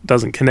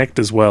doesn't connect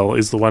as well,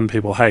 is the one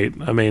people hate.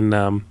 I mean,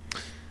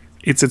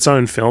 it's its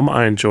own film.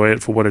 I enjoy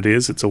it for what it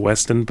is. It's a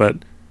Western,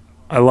 but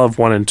I love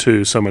 1 and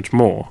 2 so much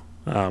more,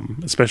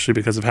 especially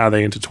because of how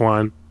they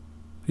intertwine.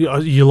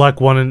 You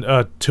like 1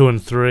 and 2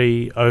 and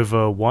 3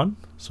 over 1?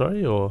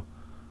 Sorry, or...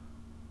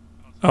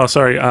 Oh,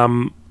 sorry.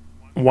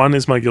 1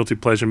 is my guilty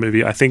pleasure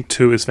movie. I think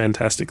 2 is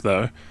fantastic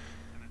though,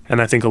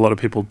 and I think a lot of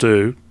people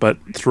do. But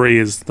 3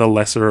 is the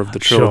lesser of the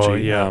trilogy. Sure,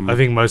 yeah. I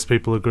think most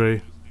people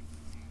agree.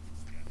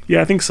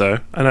 Yeah, I think so.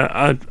 And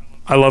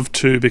I love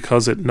 2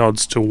 because it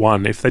nods to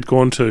 1. If they'd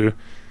gone to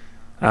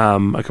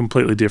a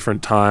completely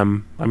different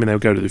time, I mean, they'll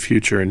go to the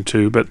future in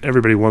 2, but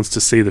everybody wants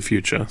to see the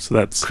future. So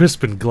that's...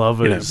 Crispin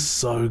Glover is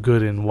so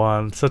good in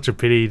 1. Such a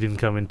pity he didn't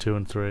come in 2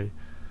 and 3.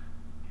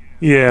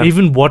 Yeah.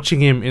 Even watching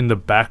him in the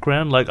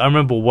background, like I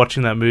remember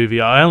watching that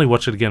movie. I only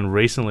watched it again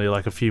recently,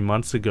 like a few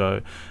months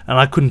ago, and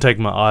I couldn't take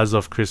my eyes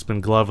off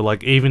Crispin Glover.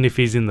 Like even if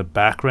he's in the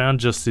background,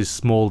 just his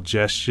small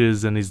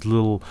gestures and his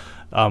little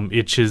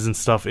itches and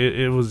stuff,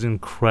 it was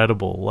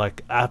incredible,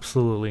 like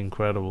absolutely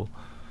incredible.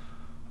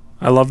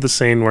 I love the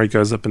scene where he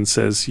goes up and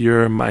says,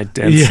 "You're my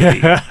density."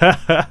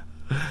 Yeah.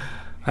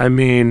 I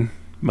mean,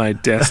 my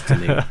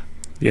destiny.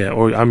 Yeah,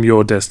 or I'm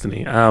your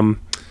destiny.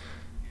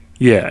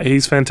 Yeah,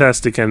 he's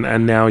fantastic,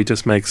 and now he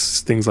just makes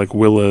things like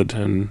Willard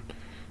and...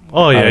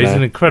 Oh yeah, he's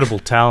an incredible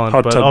talent,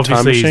 Hot but Tub Time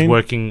obviously he's Machine.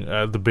 working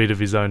the beat of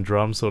his own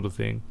drum sort of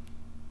thing.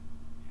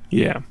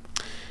 Yeah.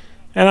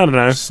 And I don't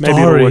know,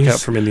 maybe it'll work out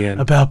for him in the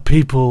end. About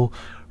people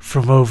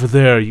from over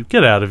there. You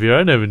get out of here.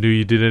 I never knew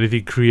you did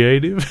anything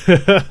creative.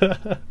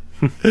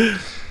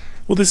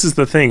 Well, this is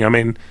the thing. I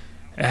mean,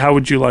 how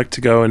would you like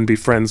to go and be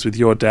friends with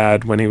your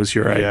dad when he was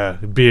your age? Yeah,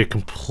 be a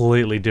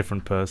completely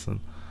different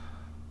person.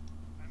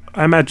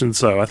 I imagine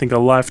so. I think a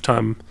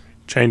lifetime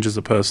changes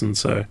a person,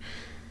 so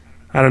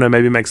I don't know,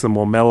 maybe it makes them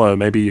more mellow.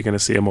 Maybe you're going to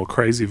see a more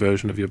crazy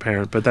version of your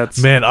parent, but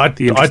that's Man, I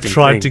the interesting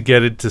tried thing. to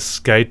get into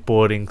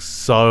skateboarding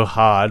so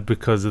hard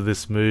because of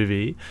this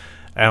movie,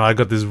 and I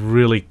got this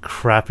really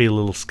crappy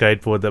little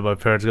skateboard that my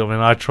parents got me,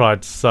 and I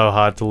tried so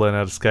hard to learn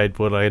how to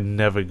skateboard. I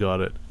never got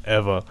it,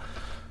 ever.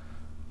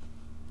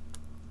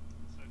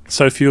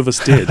 So few of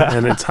us did,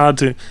 and it's hard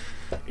to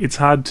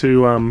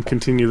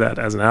continue that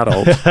as an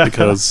adult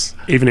because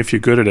even if you're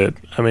good at it,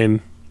 I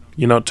mean,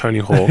 you're not Tony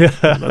Hawk.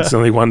 That's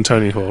only one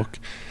Tony Hawk.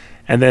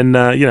 And then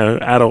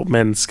adult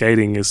men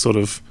skating is sort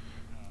of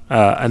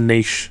a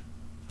niche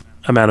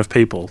amount of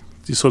people.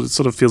 It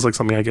sort of feels like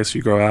something I guess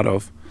you grow out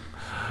of.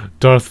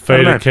 Darth I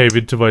don't know. Vader came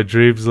into my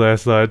dreams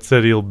last night,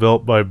 said he'll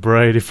melt my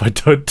brain if I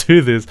don't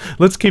do this.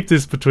 Let's keep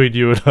this between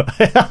you and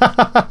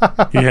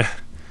I. Yeah.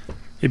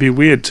 It'd be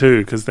weird too,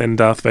 because then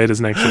Darth Vader's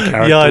an actual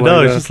character. Yeah, I know.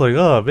 later. It's just like,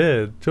 oh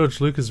man,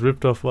 George Lucas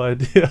ripped off my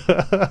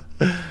idea.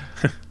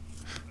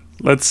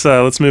 Let's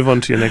move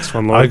on to your next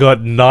one, Lloyd. I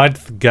got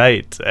Ninth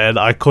Gate, and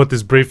I caught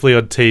this briefly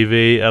on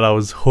TV, and I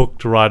was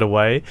hooked right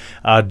away.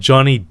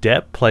 Johnny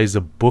Depp plays a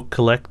book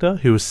collector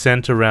who is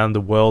sent around the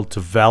world to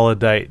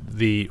validate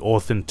the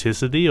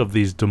authenticity of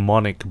these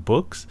demonic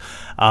books.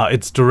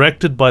 It's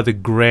directed by the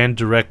grand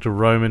director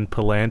Roman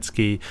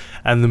Polanski,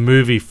 and the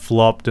movie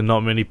flopped, and not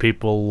many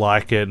people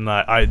like it, and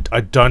I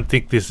don't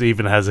think this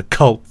even has a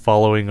cult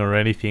following or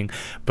anything,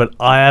 but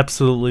I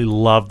absolutely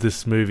love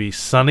this movie.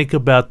 Something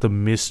about the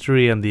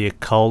mystery and the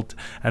occult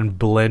and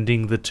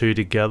blending the two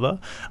together.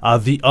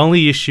 The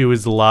only issue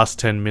is the last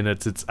 10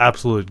 minutes. It's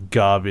absolute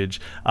garbage.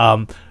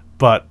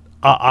 But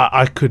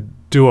I could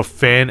do a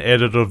fan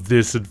edit of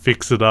this and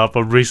fix it up.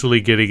 I'm recently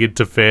getting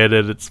into fan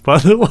edits. By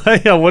the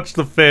way, I watched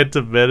The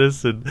Phantom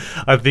Menace and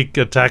I think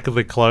Attack of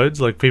the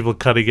Clones, like people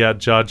cutting out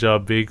Jar Jar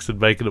Binks and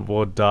making it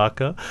more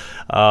darker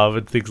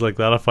and things like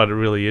that. I find it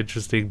really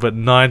interesting. But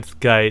Ninth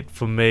Gate,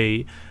 for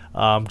me,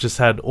 just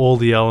had all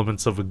the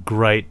elements of a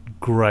great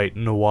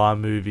noir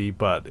movie,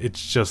 but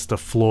it's just a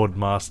flawed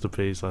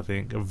masterpiece, I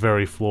think. A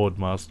very flawed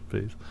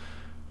masterpiece.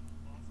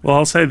 Well,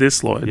 I'll say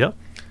this, Lloyd. Yep.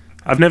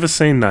 I've never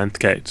seen Ninth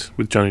Gate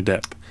with Johnny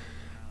Depp.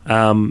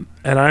 And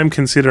I'm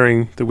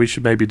considering that we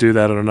should maybe do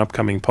that on an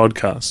upcoming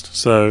podcast.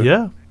 So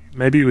Yeah.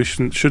 maybe we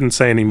shouldn't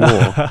say any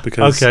more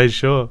because Okay,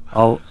 sure.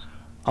 I'll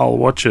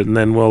watch it and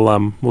then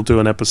we'll do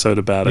an episode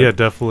about it. Yeah,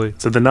 definitely.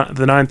 So the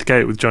Ninth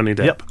Gate with Johnny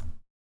Depp. Yep.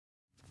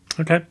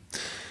 Okay.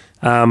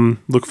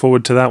 Look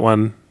forward to that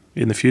one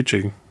in the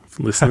future,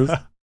 listeners.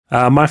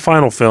 My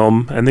final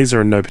film, and these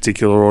are in no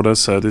particular order,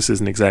 so this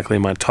isn't exactly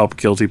my top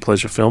guilty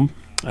pleasure film,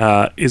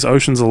 is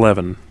Ocean's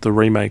 11, the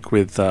remake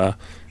with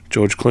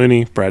George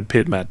Clooney, Brad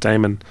Pitt, Matt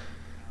Damon.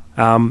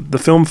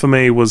 The film for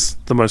me was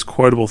the most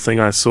quotable thing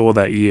I saw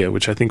that year,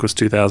 which I think was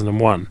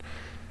 2001.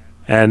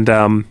 And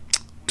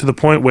to the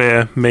point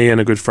where me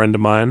and a good friend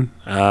of mine,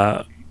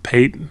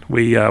 Pete,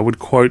 we would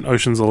quote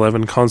Ocean's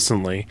 11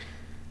 constantly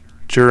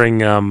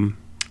during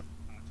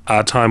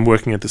our time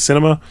working at the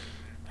cinema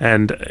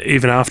and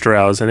even after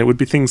hours, and it would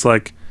be things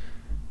like,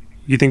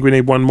 you think we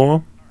need one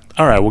more?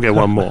 All right, we'll get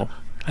one more.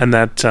 And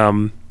that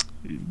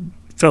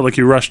felt like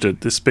you rushed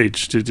it, this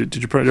speech. Did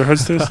you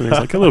rehearse this? And he's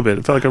like, a little bit.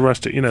 It felt like I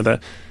rushed it. You know,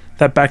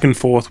 that back and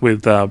forth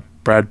with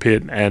Brad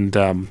Pitt and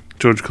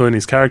George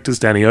Clooney's characters,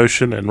 Danny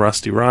Ocean and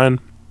Rusty Ryan.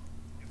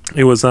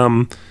 It was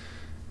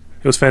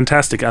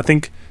fantastic. I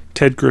think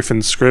Ted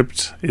Griffin's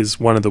script is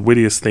one of the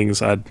wittiest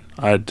things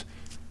I'd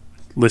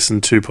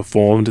listened to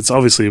performed. It's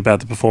obviously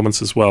about the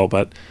performance as well,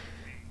 but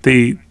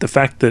the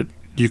fact that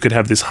you could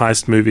have this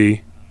heist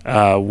movie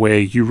where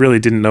you really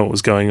didn't know what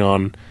was going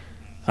on,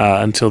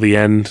 until the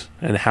end,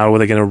 and how are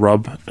they going to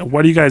rob?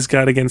 What do you guys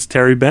got against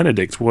Terry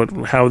Benedict?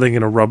 How are they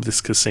going to rob this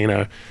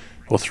casino,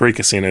 or 3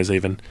 casinos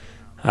even,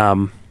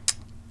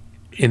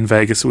 in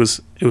Vegas? It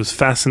was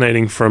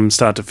fascinating from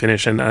start to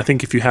finish, and I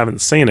think if you haven't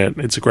seen it,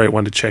 it's a great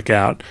one to check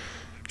out.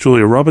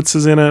 Julia Roberts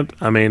is in it.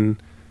 I mean,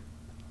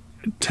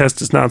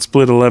 test is not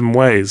split 11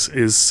 ways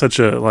is such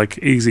a like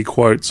easy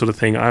quote sort of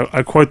thing.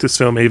 I quote this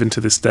film even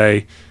to this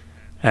day,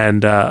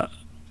 and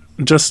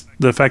just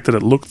the fact that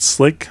it looked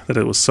slick, that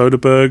it was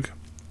Soderbergh,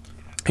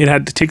 it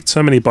had ticked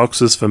so many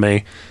boxes for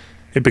me.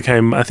 It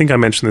became, I think I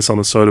mentioned this on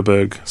the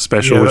Soderbergh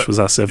special, which was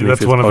our 75th podcast.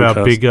 That's one of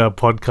our bigger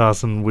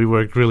podcasts, and we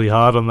worked really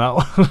hard on that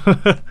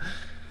one.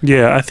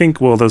 Yeah, I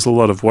think, well, there's a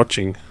lot of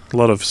watching, a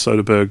lot of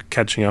Soderbergh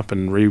catching up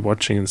and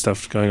re-watching and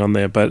stuff going on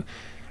there, but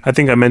I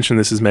think I mentioned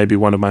this is maybe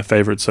one of my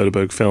favorite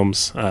Soderbergh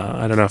films.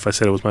 I don't know if I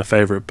said it was my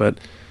favorite, but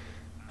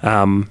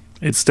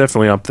it's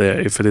definitely up there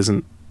if it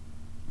isn't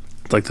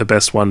like the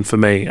best one for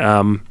me.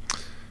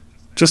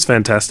 Just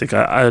fantastic.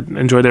 I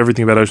enjoyed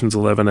everything about Ocean's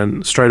 11,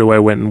 and straight away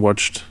went and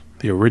watched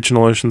the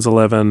original Ocean's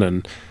 11,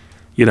 and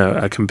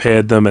I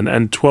compared them,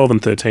 and 12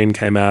 and 13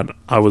 came out.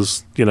 I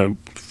was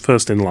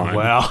first in line.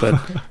 Wow.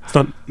 But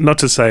it's not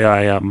to say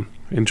I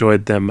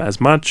enjoyed them as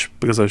much,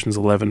 because Ocean's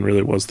 11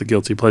 really was the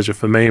guilty pleasure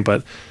for me,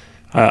 but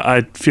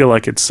I feel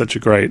like it's such a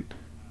great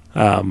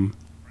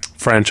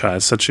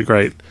franchise, such a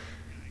great,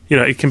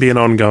 it can be an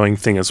ongoing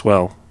thing as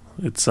well.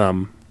 It's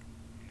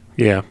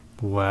yeah.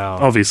 Wow.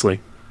 Obviously.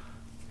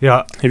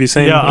 Yeah. Have you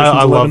seen? Yeah,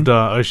 I 11? loved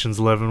Ocean's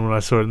 11 when I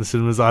saw it in the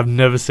cinemas. I've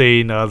never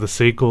seen the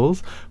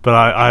sequels, but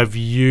I have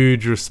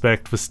huge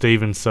respect for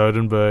Steven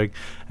Soderbergh,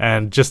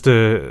 and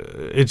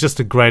it's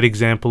just a great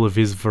example of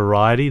his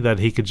variety, that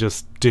he could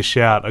just dish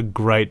out a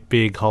great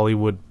big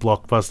Hollywood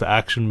blockbuster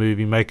action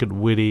movie, make it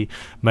witty,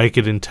 make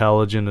it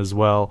intelligent as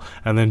well,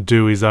 and then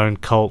do his own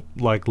cult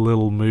like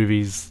little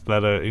movies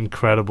that are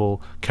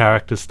incredible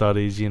character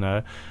studies,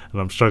 And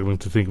I'm struggling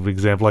to think of an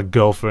example like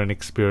Girl for an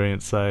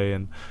Experience, say,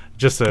 and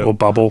or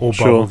Bubble,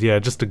 sure. Yeah,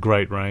 just a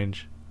great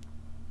range.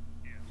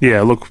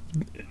 Yeah, look,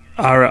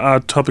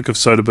 our topic of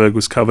Soderbergh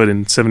was covered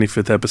in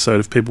 75th episode.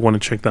 If people want to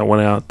check that one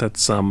out,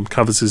 that's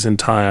covers his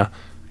entire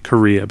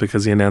career,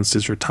 because he announced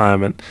his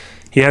retirement.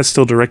 He has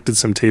still directed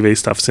some TV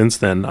stuff since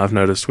then, I've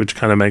noticed, which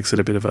kind of makes it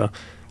a bit of a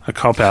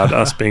cop-out,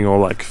 us being all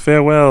like,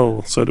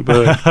 farewell,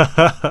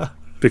 Soderbergh.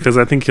 Because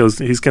I think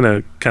he's going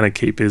to kind of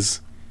keep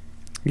his,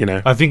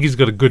 I think he's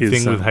got a good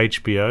thing with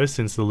HBO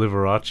since the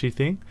Liberace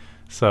thing.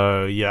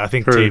 So, yeah, I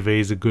think True.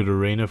 TV is a good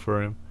arena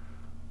for him.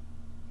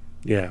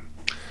 Yeah.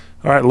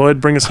 All right, Lloyd,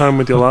 bring us home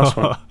with your last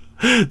one.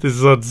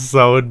 This is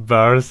so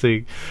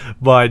embarrassing.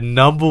 My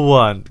number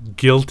one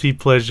guilty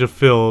pleasure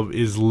film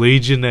is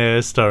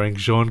Legionnaire, starring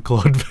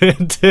Jean-Claude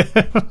Van Damme.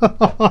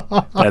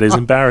 That is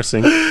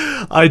embarrassing.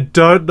 I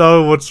don't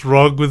know what's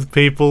wrong with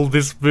people.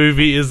 This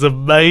movie is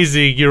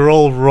amazing. You're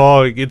all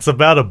wrong. It's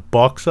about a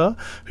boxer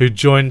who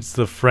joins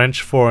the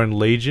French Foreign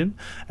Legion,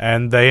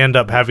 and they end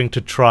up having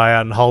to try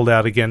out and hold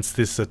out against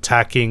this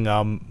attacking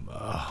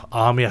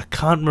army. I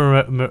can't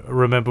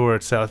remember where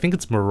it's at. I think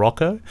it's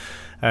Morocco.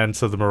 And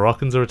so the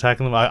Moroccans are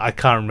attacking them. I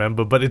can't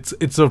remember, but it's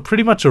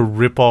pretty much a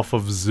rip-off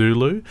of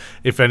Zulu.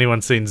 If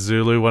anyone's seen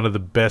Zulu, one of the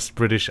best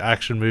British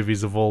action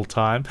movies of all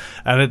time.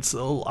 And it's,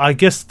 I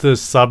guess the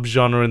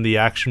subgenre in the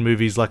action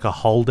movie is like a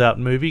holdout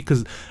movie,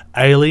 because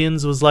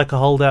Aliens was like a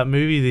holdout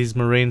movie, these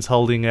Marines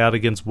holding out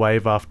against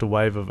wave after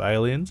wave of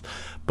aliens.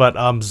 But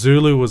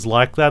Zulu was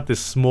like that, this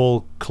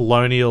small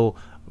colonial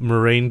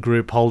Marine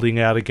group holding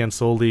out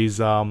against all these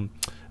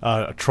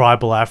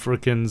tribal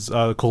Africans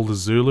called the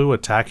Zulu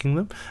attacking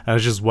them, and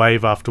it's just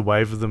wave after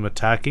wave of them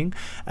attacking.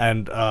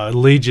 And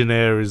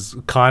Legionnaire is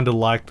kind of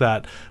like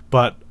that,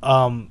 but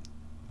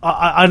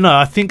I know.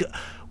 I think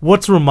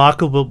what's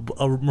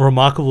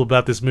remarkable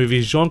about this movie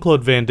is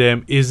Jean-Claude Van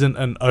Damme isn't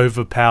an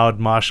overpowered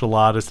martial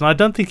artist, and I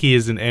don't think he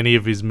is in any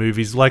of his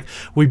movies. Like,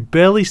 we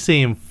barely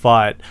see him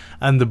fight,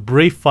 and the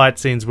brief fight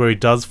scenes where he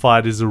does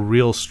fight is a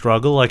real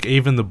struggle. Like,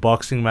 even the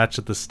boxing match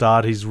at the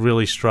start, he's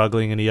really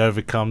struggling, and he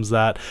overcomes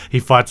that. He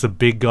fights a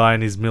big guy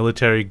in his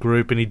military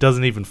group, and he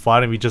doesn't even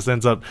fight him. He just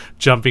ends up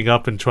jumping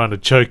up and trying to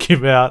choke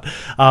him out.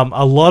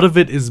 A lot of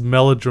it is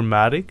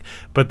melodramatic,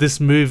 but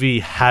this movie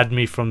had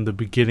me from the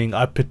beginning.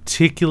 I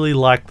particularly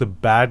like the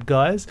bad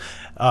guys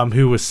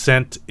who were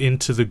sent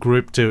into the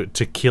group to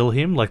kill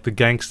him. Like, the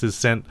gangsters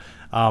sent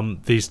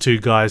these two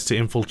guys to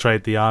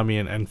infiltrate the army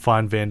and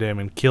find Van Damme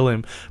and kill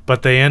him,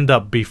 but they end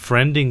up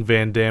befriending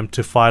Van Damme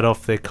to fight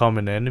off their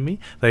common enemy.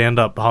 They end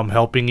up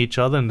helping each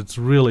other, and it's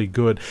really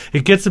good.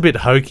 It gets a bit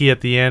hokey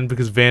at the end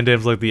because Van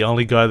Damme's like the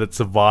only guy that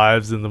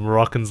survives and the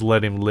Moroccans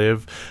let him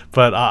live,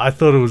 but I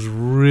thought it was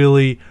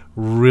really,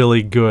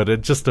 really good.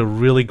 It's just a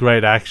really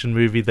great action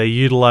movie. They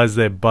utilize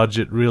their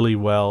budget really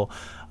well.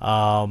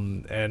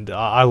 And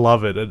I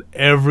love it, and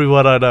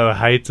everyone I know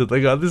hates it. They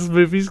go, "This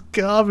movie's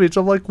garbage."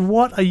 I'm like,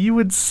 "What? Are you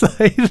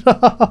insane?"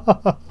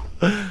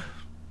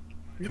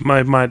 It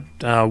might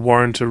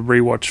warrant a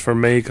rewatch for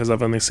me, because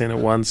I've only seen it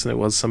once, and it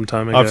was some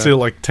time ago. I've seen it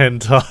like 10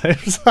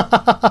 times.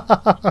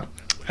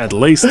 At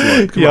least.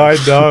 Like, yeah, I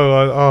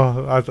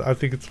know. I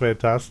think it's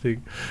fantastic.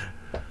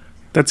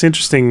 That's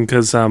interesting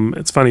because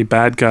it's funny,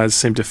 bad guys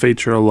seem to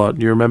feature a lot.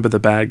 You remember the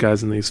bad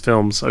guys in these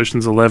films.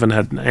 Ocean's 11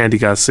 had Andy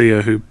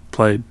Garcia, who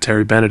played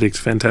Terry Benedict,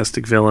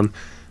 fantastic villain.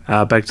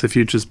 Back to the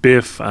Future's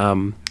Biff,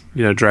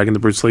 Dragon the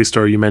Bruce Lee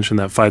story, you mentioned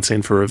that fight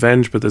scene for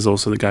revenge, but there's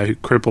also the guy who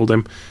crippled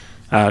him.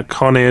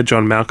 Con Air,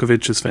 John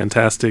Malkovich is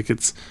fantastic.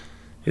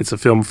 It's a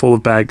film full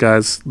of bad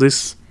guys.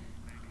 This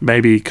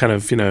maybe kind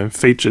of,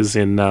 features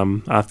in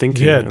our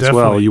thinking as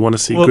definitely. well. You want to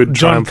see good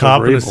John triumph over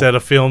Carpenter evil. said a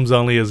film's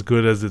only as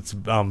good as its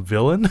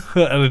villain,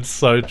 and it's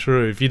so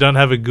true. If you don't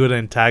have a good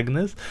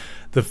antagonist,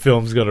 the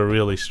film's got to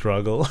really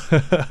struggle.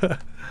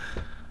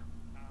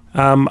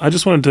 I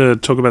just wanted to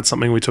talk about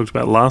something we talked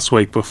about last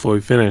week before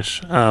we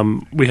finish.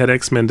 We had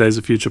X-Men Days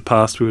of Future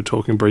Past. We were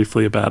talking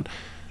briefly about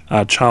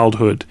our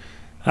childhood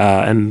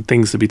and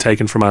things to be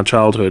taken from our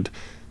childhood.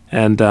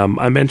 And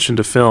I mentioned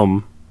a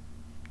film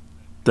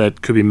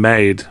that could be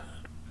made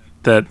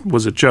that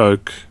was a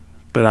joke,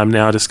 but I'm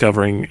now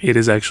discovering it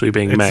is actually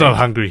being made. It's not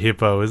Hungry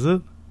Hippo, is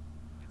it?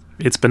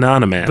 It's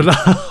Banana Man.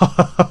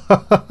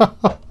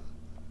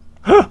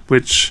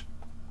 Which...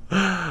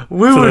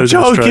 We were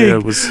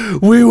joking.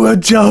 We were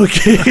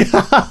joking.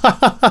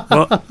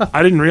 Well,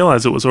 I didn't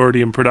realize it was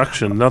already in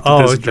production. Not that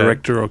there's a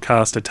director or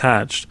cast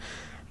attached,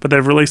 but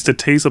they've released a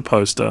teaser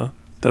poster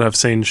that I've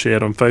seen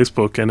shared on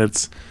Facebook, and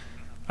it's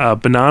a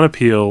banana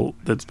peel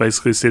that's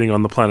basically sitting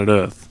on the planet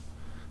Earth.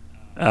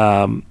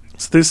 So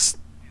this,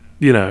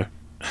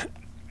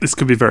 this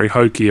could be very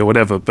hokey or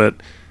whatever, but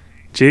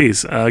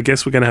geez, I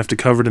guess we're going to have to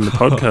cover it in the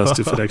podcast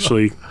if it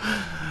actually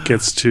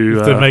gets to...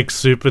 If they make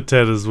Super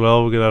Ted as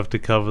well, we're going to have to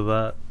cover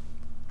that.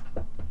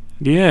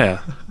 Yeah.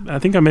 I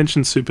think I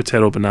mentioned Super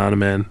Ted or Banana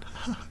Man,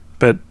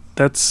 but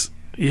that's...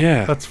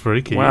 Yeah. That's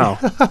freaky. Wow.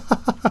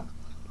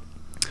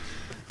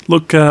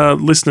 Look,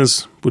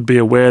 listeners would be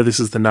aware this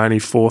is the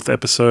 94th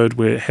episode.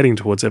 We're heading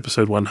towards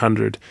episode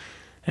 100,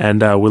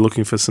 and we're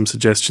looking for some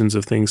suggestions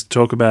of things to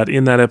talk about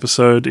in that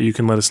episode. You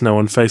can let us know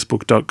on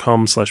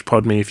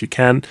facebook.com/podme if you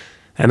can.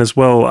 And as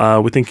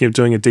well, we're thinking of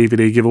doing a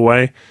DVD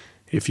giveaway.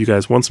 If you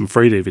guys want some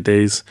free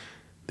DVDs,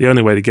 the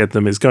only way to get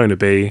them is going to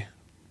be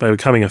by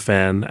becoming a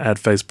fan at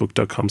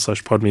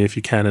facebook.com/podme if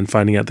you can, and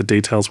finding out the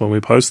details when we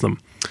post them.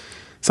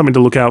 Something to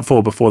look out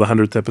for before the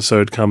 100th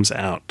episode comes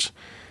out.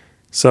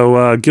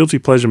 So, guilty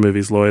pleasure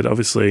movies, Lloyd.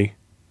 Obviously,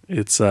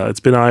 it's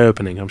been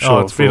eye-opening, I'm sure. Oh,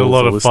 it's been a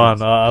lot of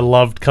fun. I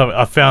loved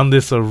I found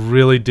this a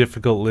really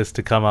difficult list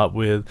to come up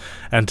with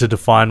and to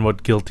define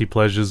what guilty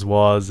pleasures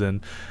was,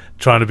 and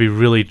trying to be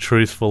really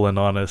truthful and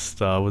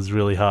honest was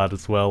really hard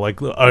as well.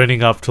 Like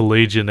owning up to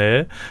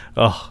Legionnaire,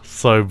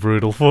 so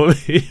brutal for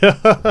me.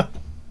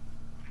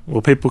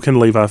 Well, people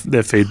can leave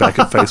their feedback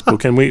at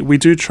Facebook, and we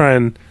do try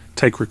and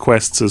take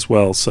requests as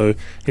well. So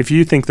if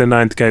you think The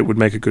Ninth Gate would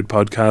make a good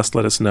podcast,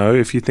 let us know.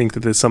 If you think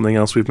that there's something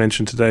else we've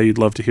mentioned today you'd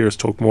love to hear us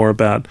talk more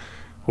about,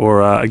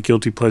 or a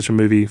guilty pleasure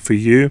movie for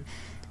you.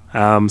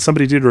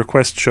 Somebody did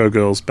request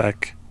Showgirls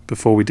back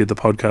before we did the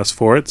podcast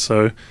for it,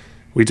 so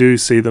we do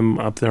see them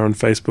up there on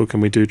Facebook,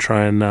 and we do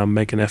try and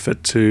make an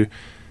effort to,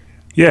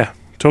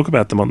 talk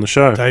about them on the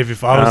show. Dave,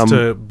 if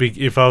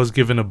I was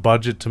given a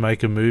budget to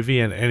make a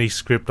movie and any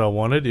script I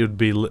wanted, it would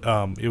be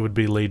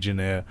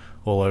Legionnaire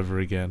all over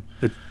again.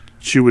 That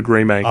you would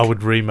remake. I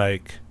would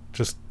remake.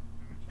 Just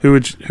who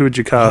would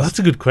you cast? That's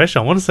a good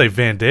question. I want to say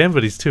Van Damme,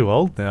 but he's too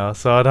old now,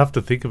 so I'd have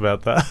to think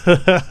about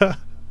that.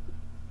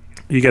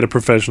 You get a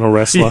professional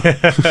wrestler.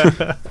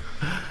 Yeah.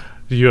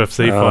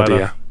 UFC fighter,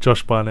 dear.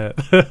 Josh Barnett.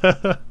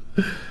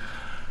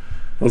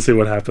 We'll see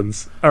what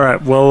happens. All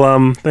right.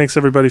 Well, thanks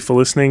everybody for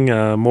listening.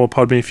 More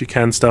Podme If You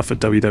Can stuff at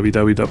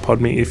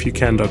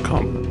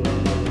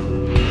www.podmeifyoucan.com.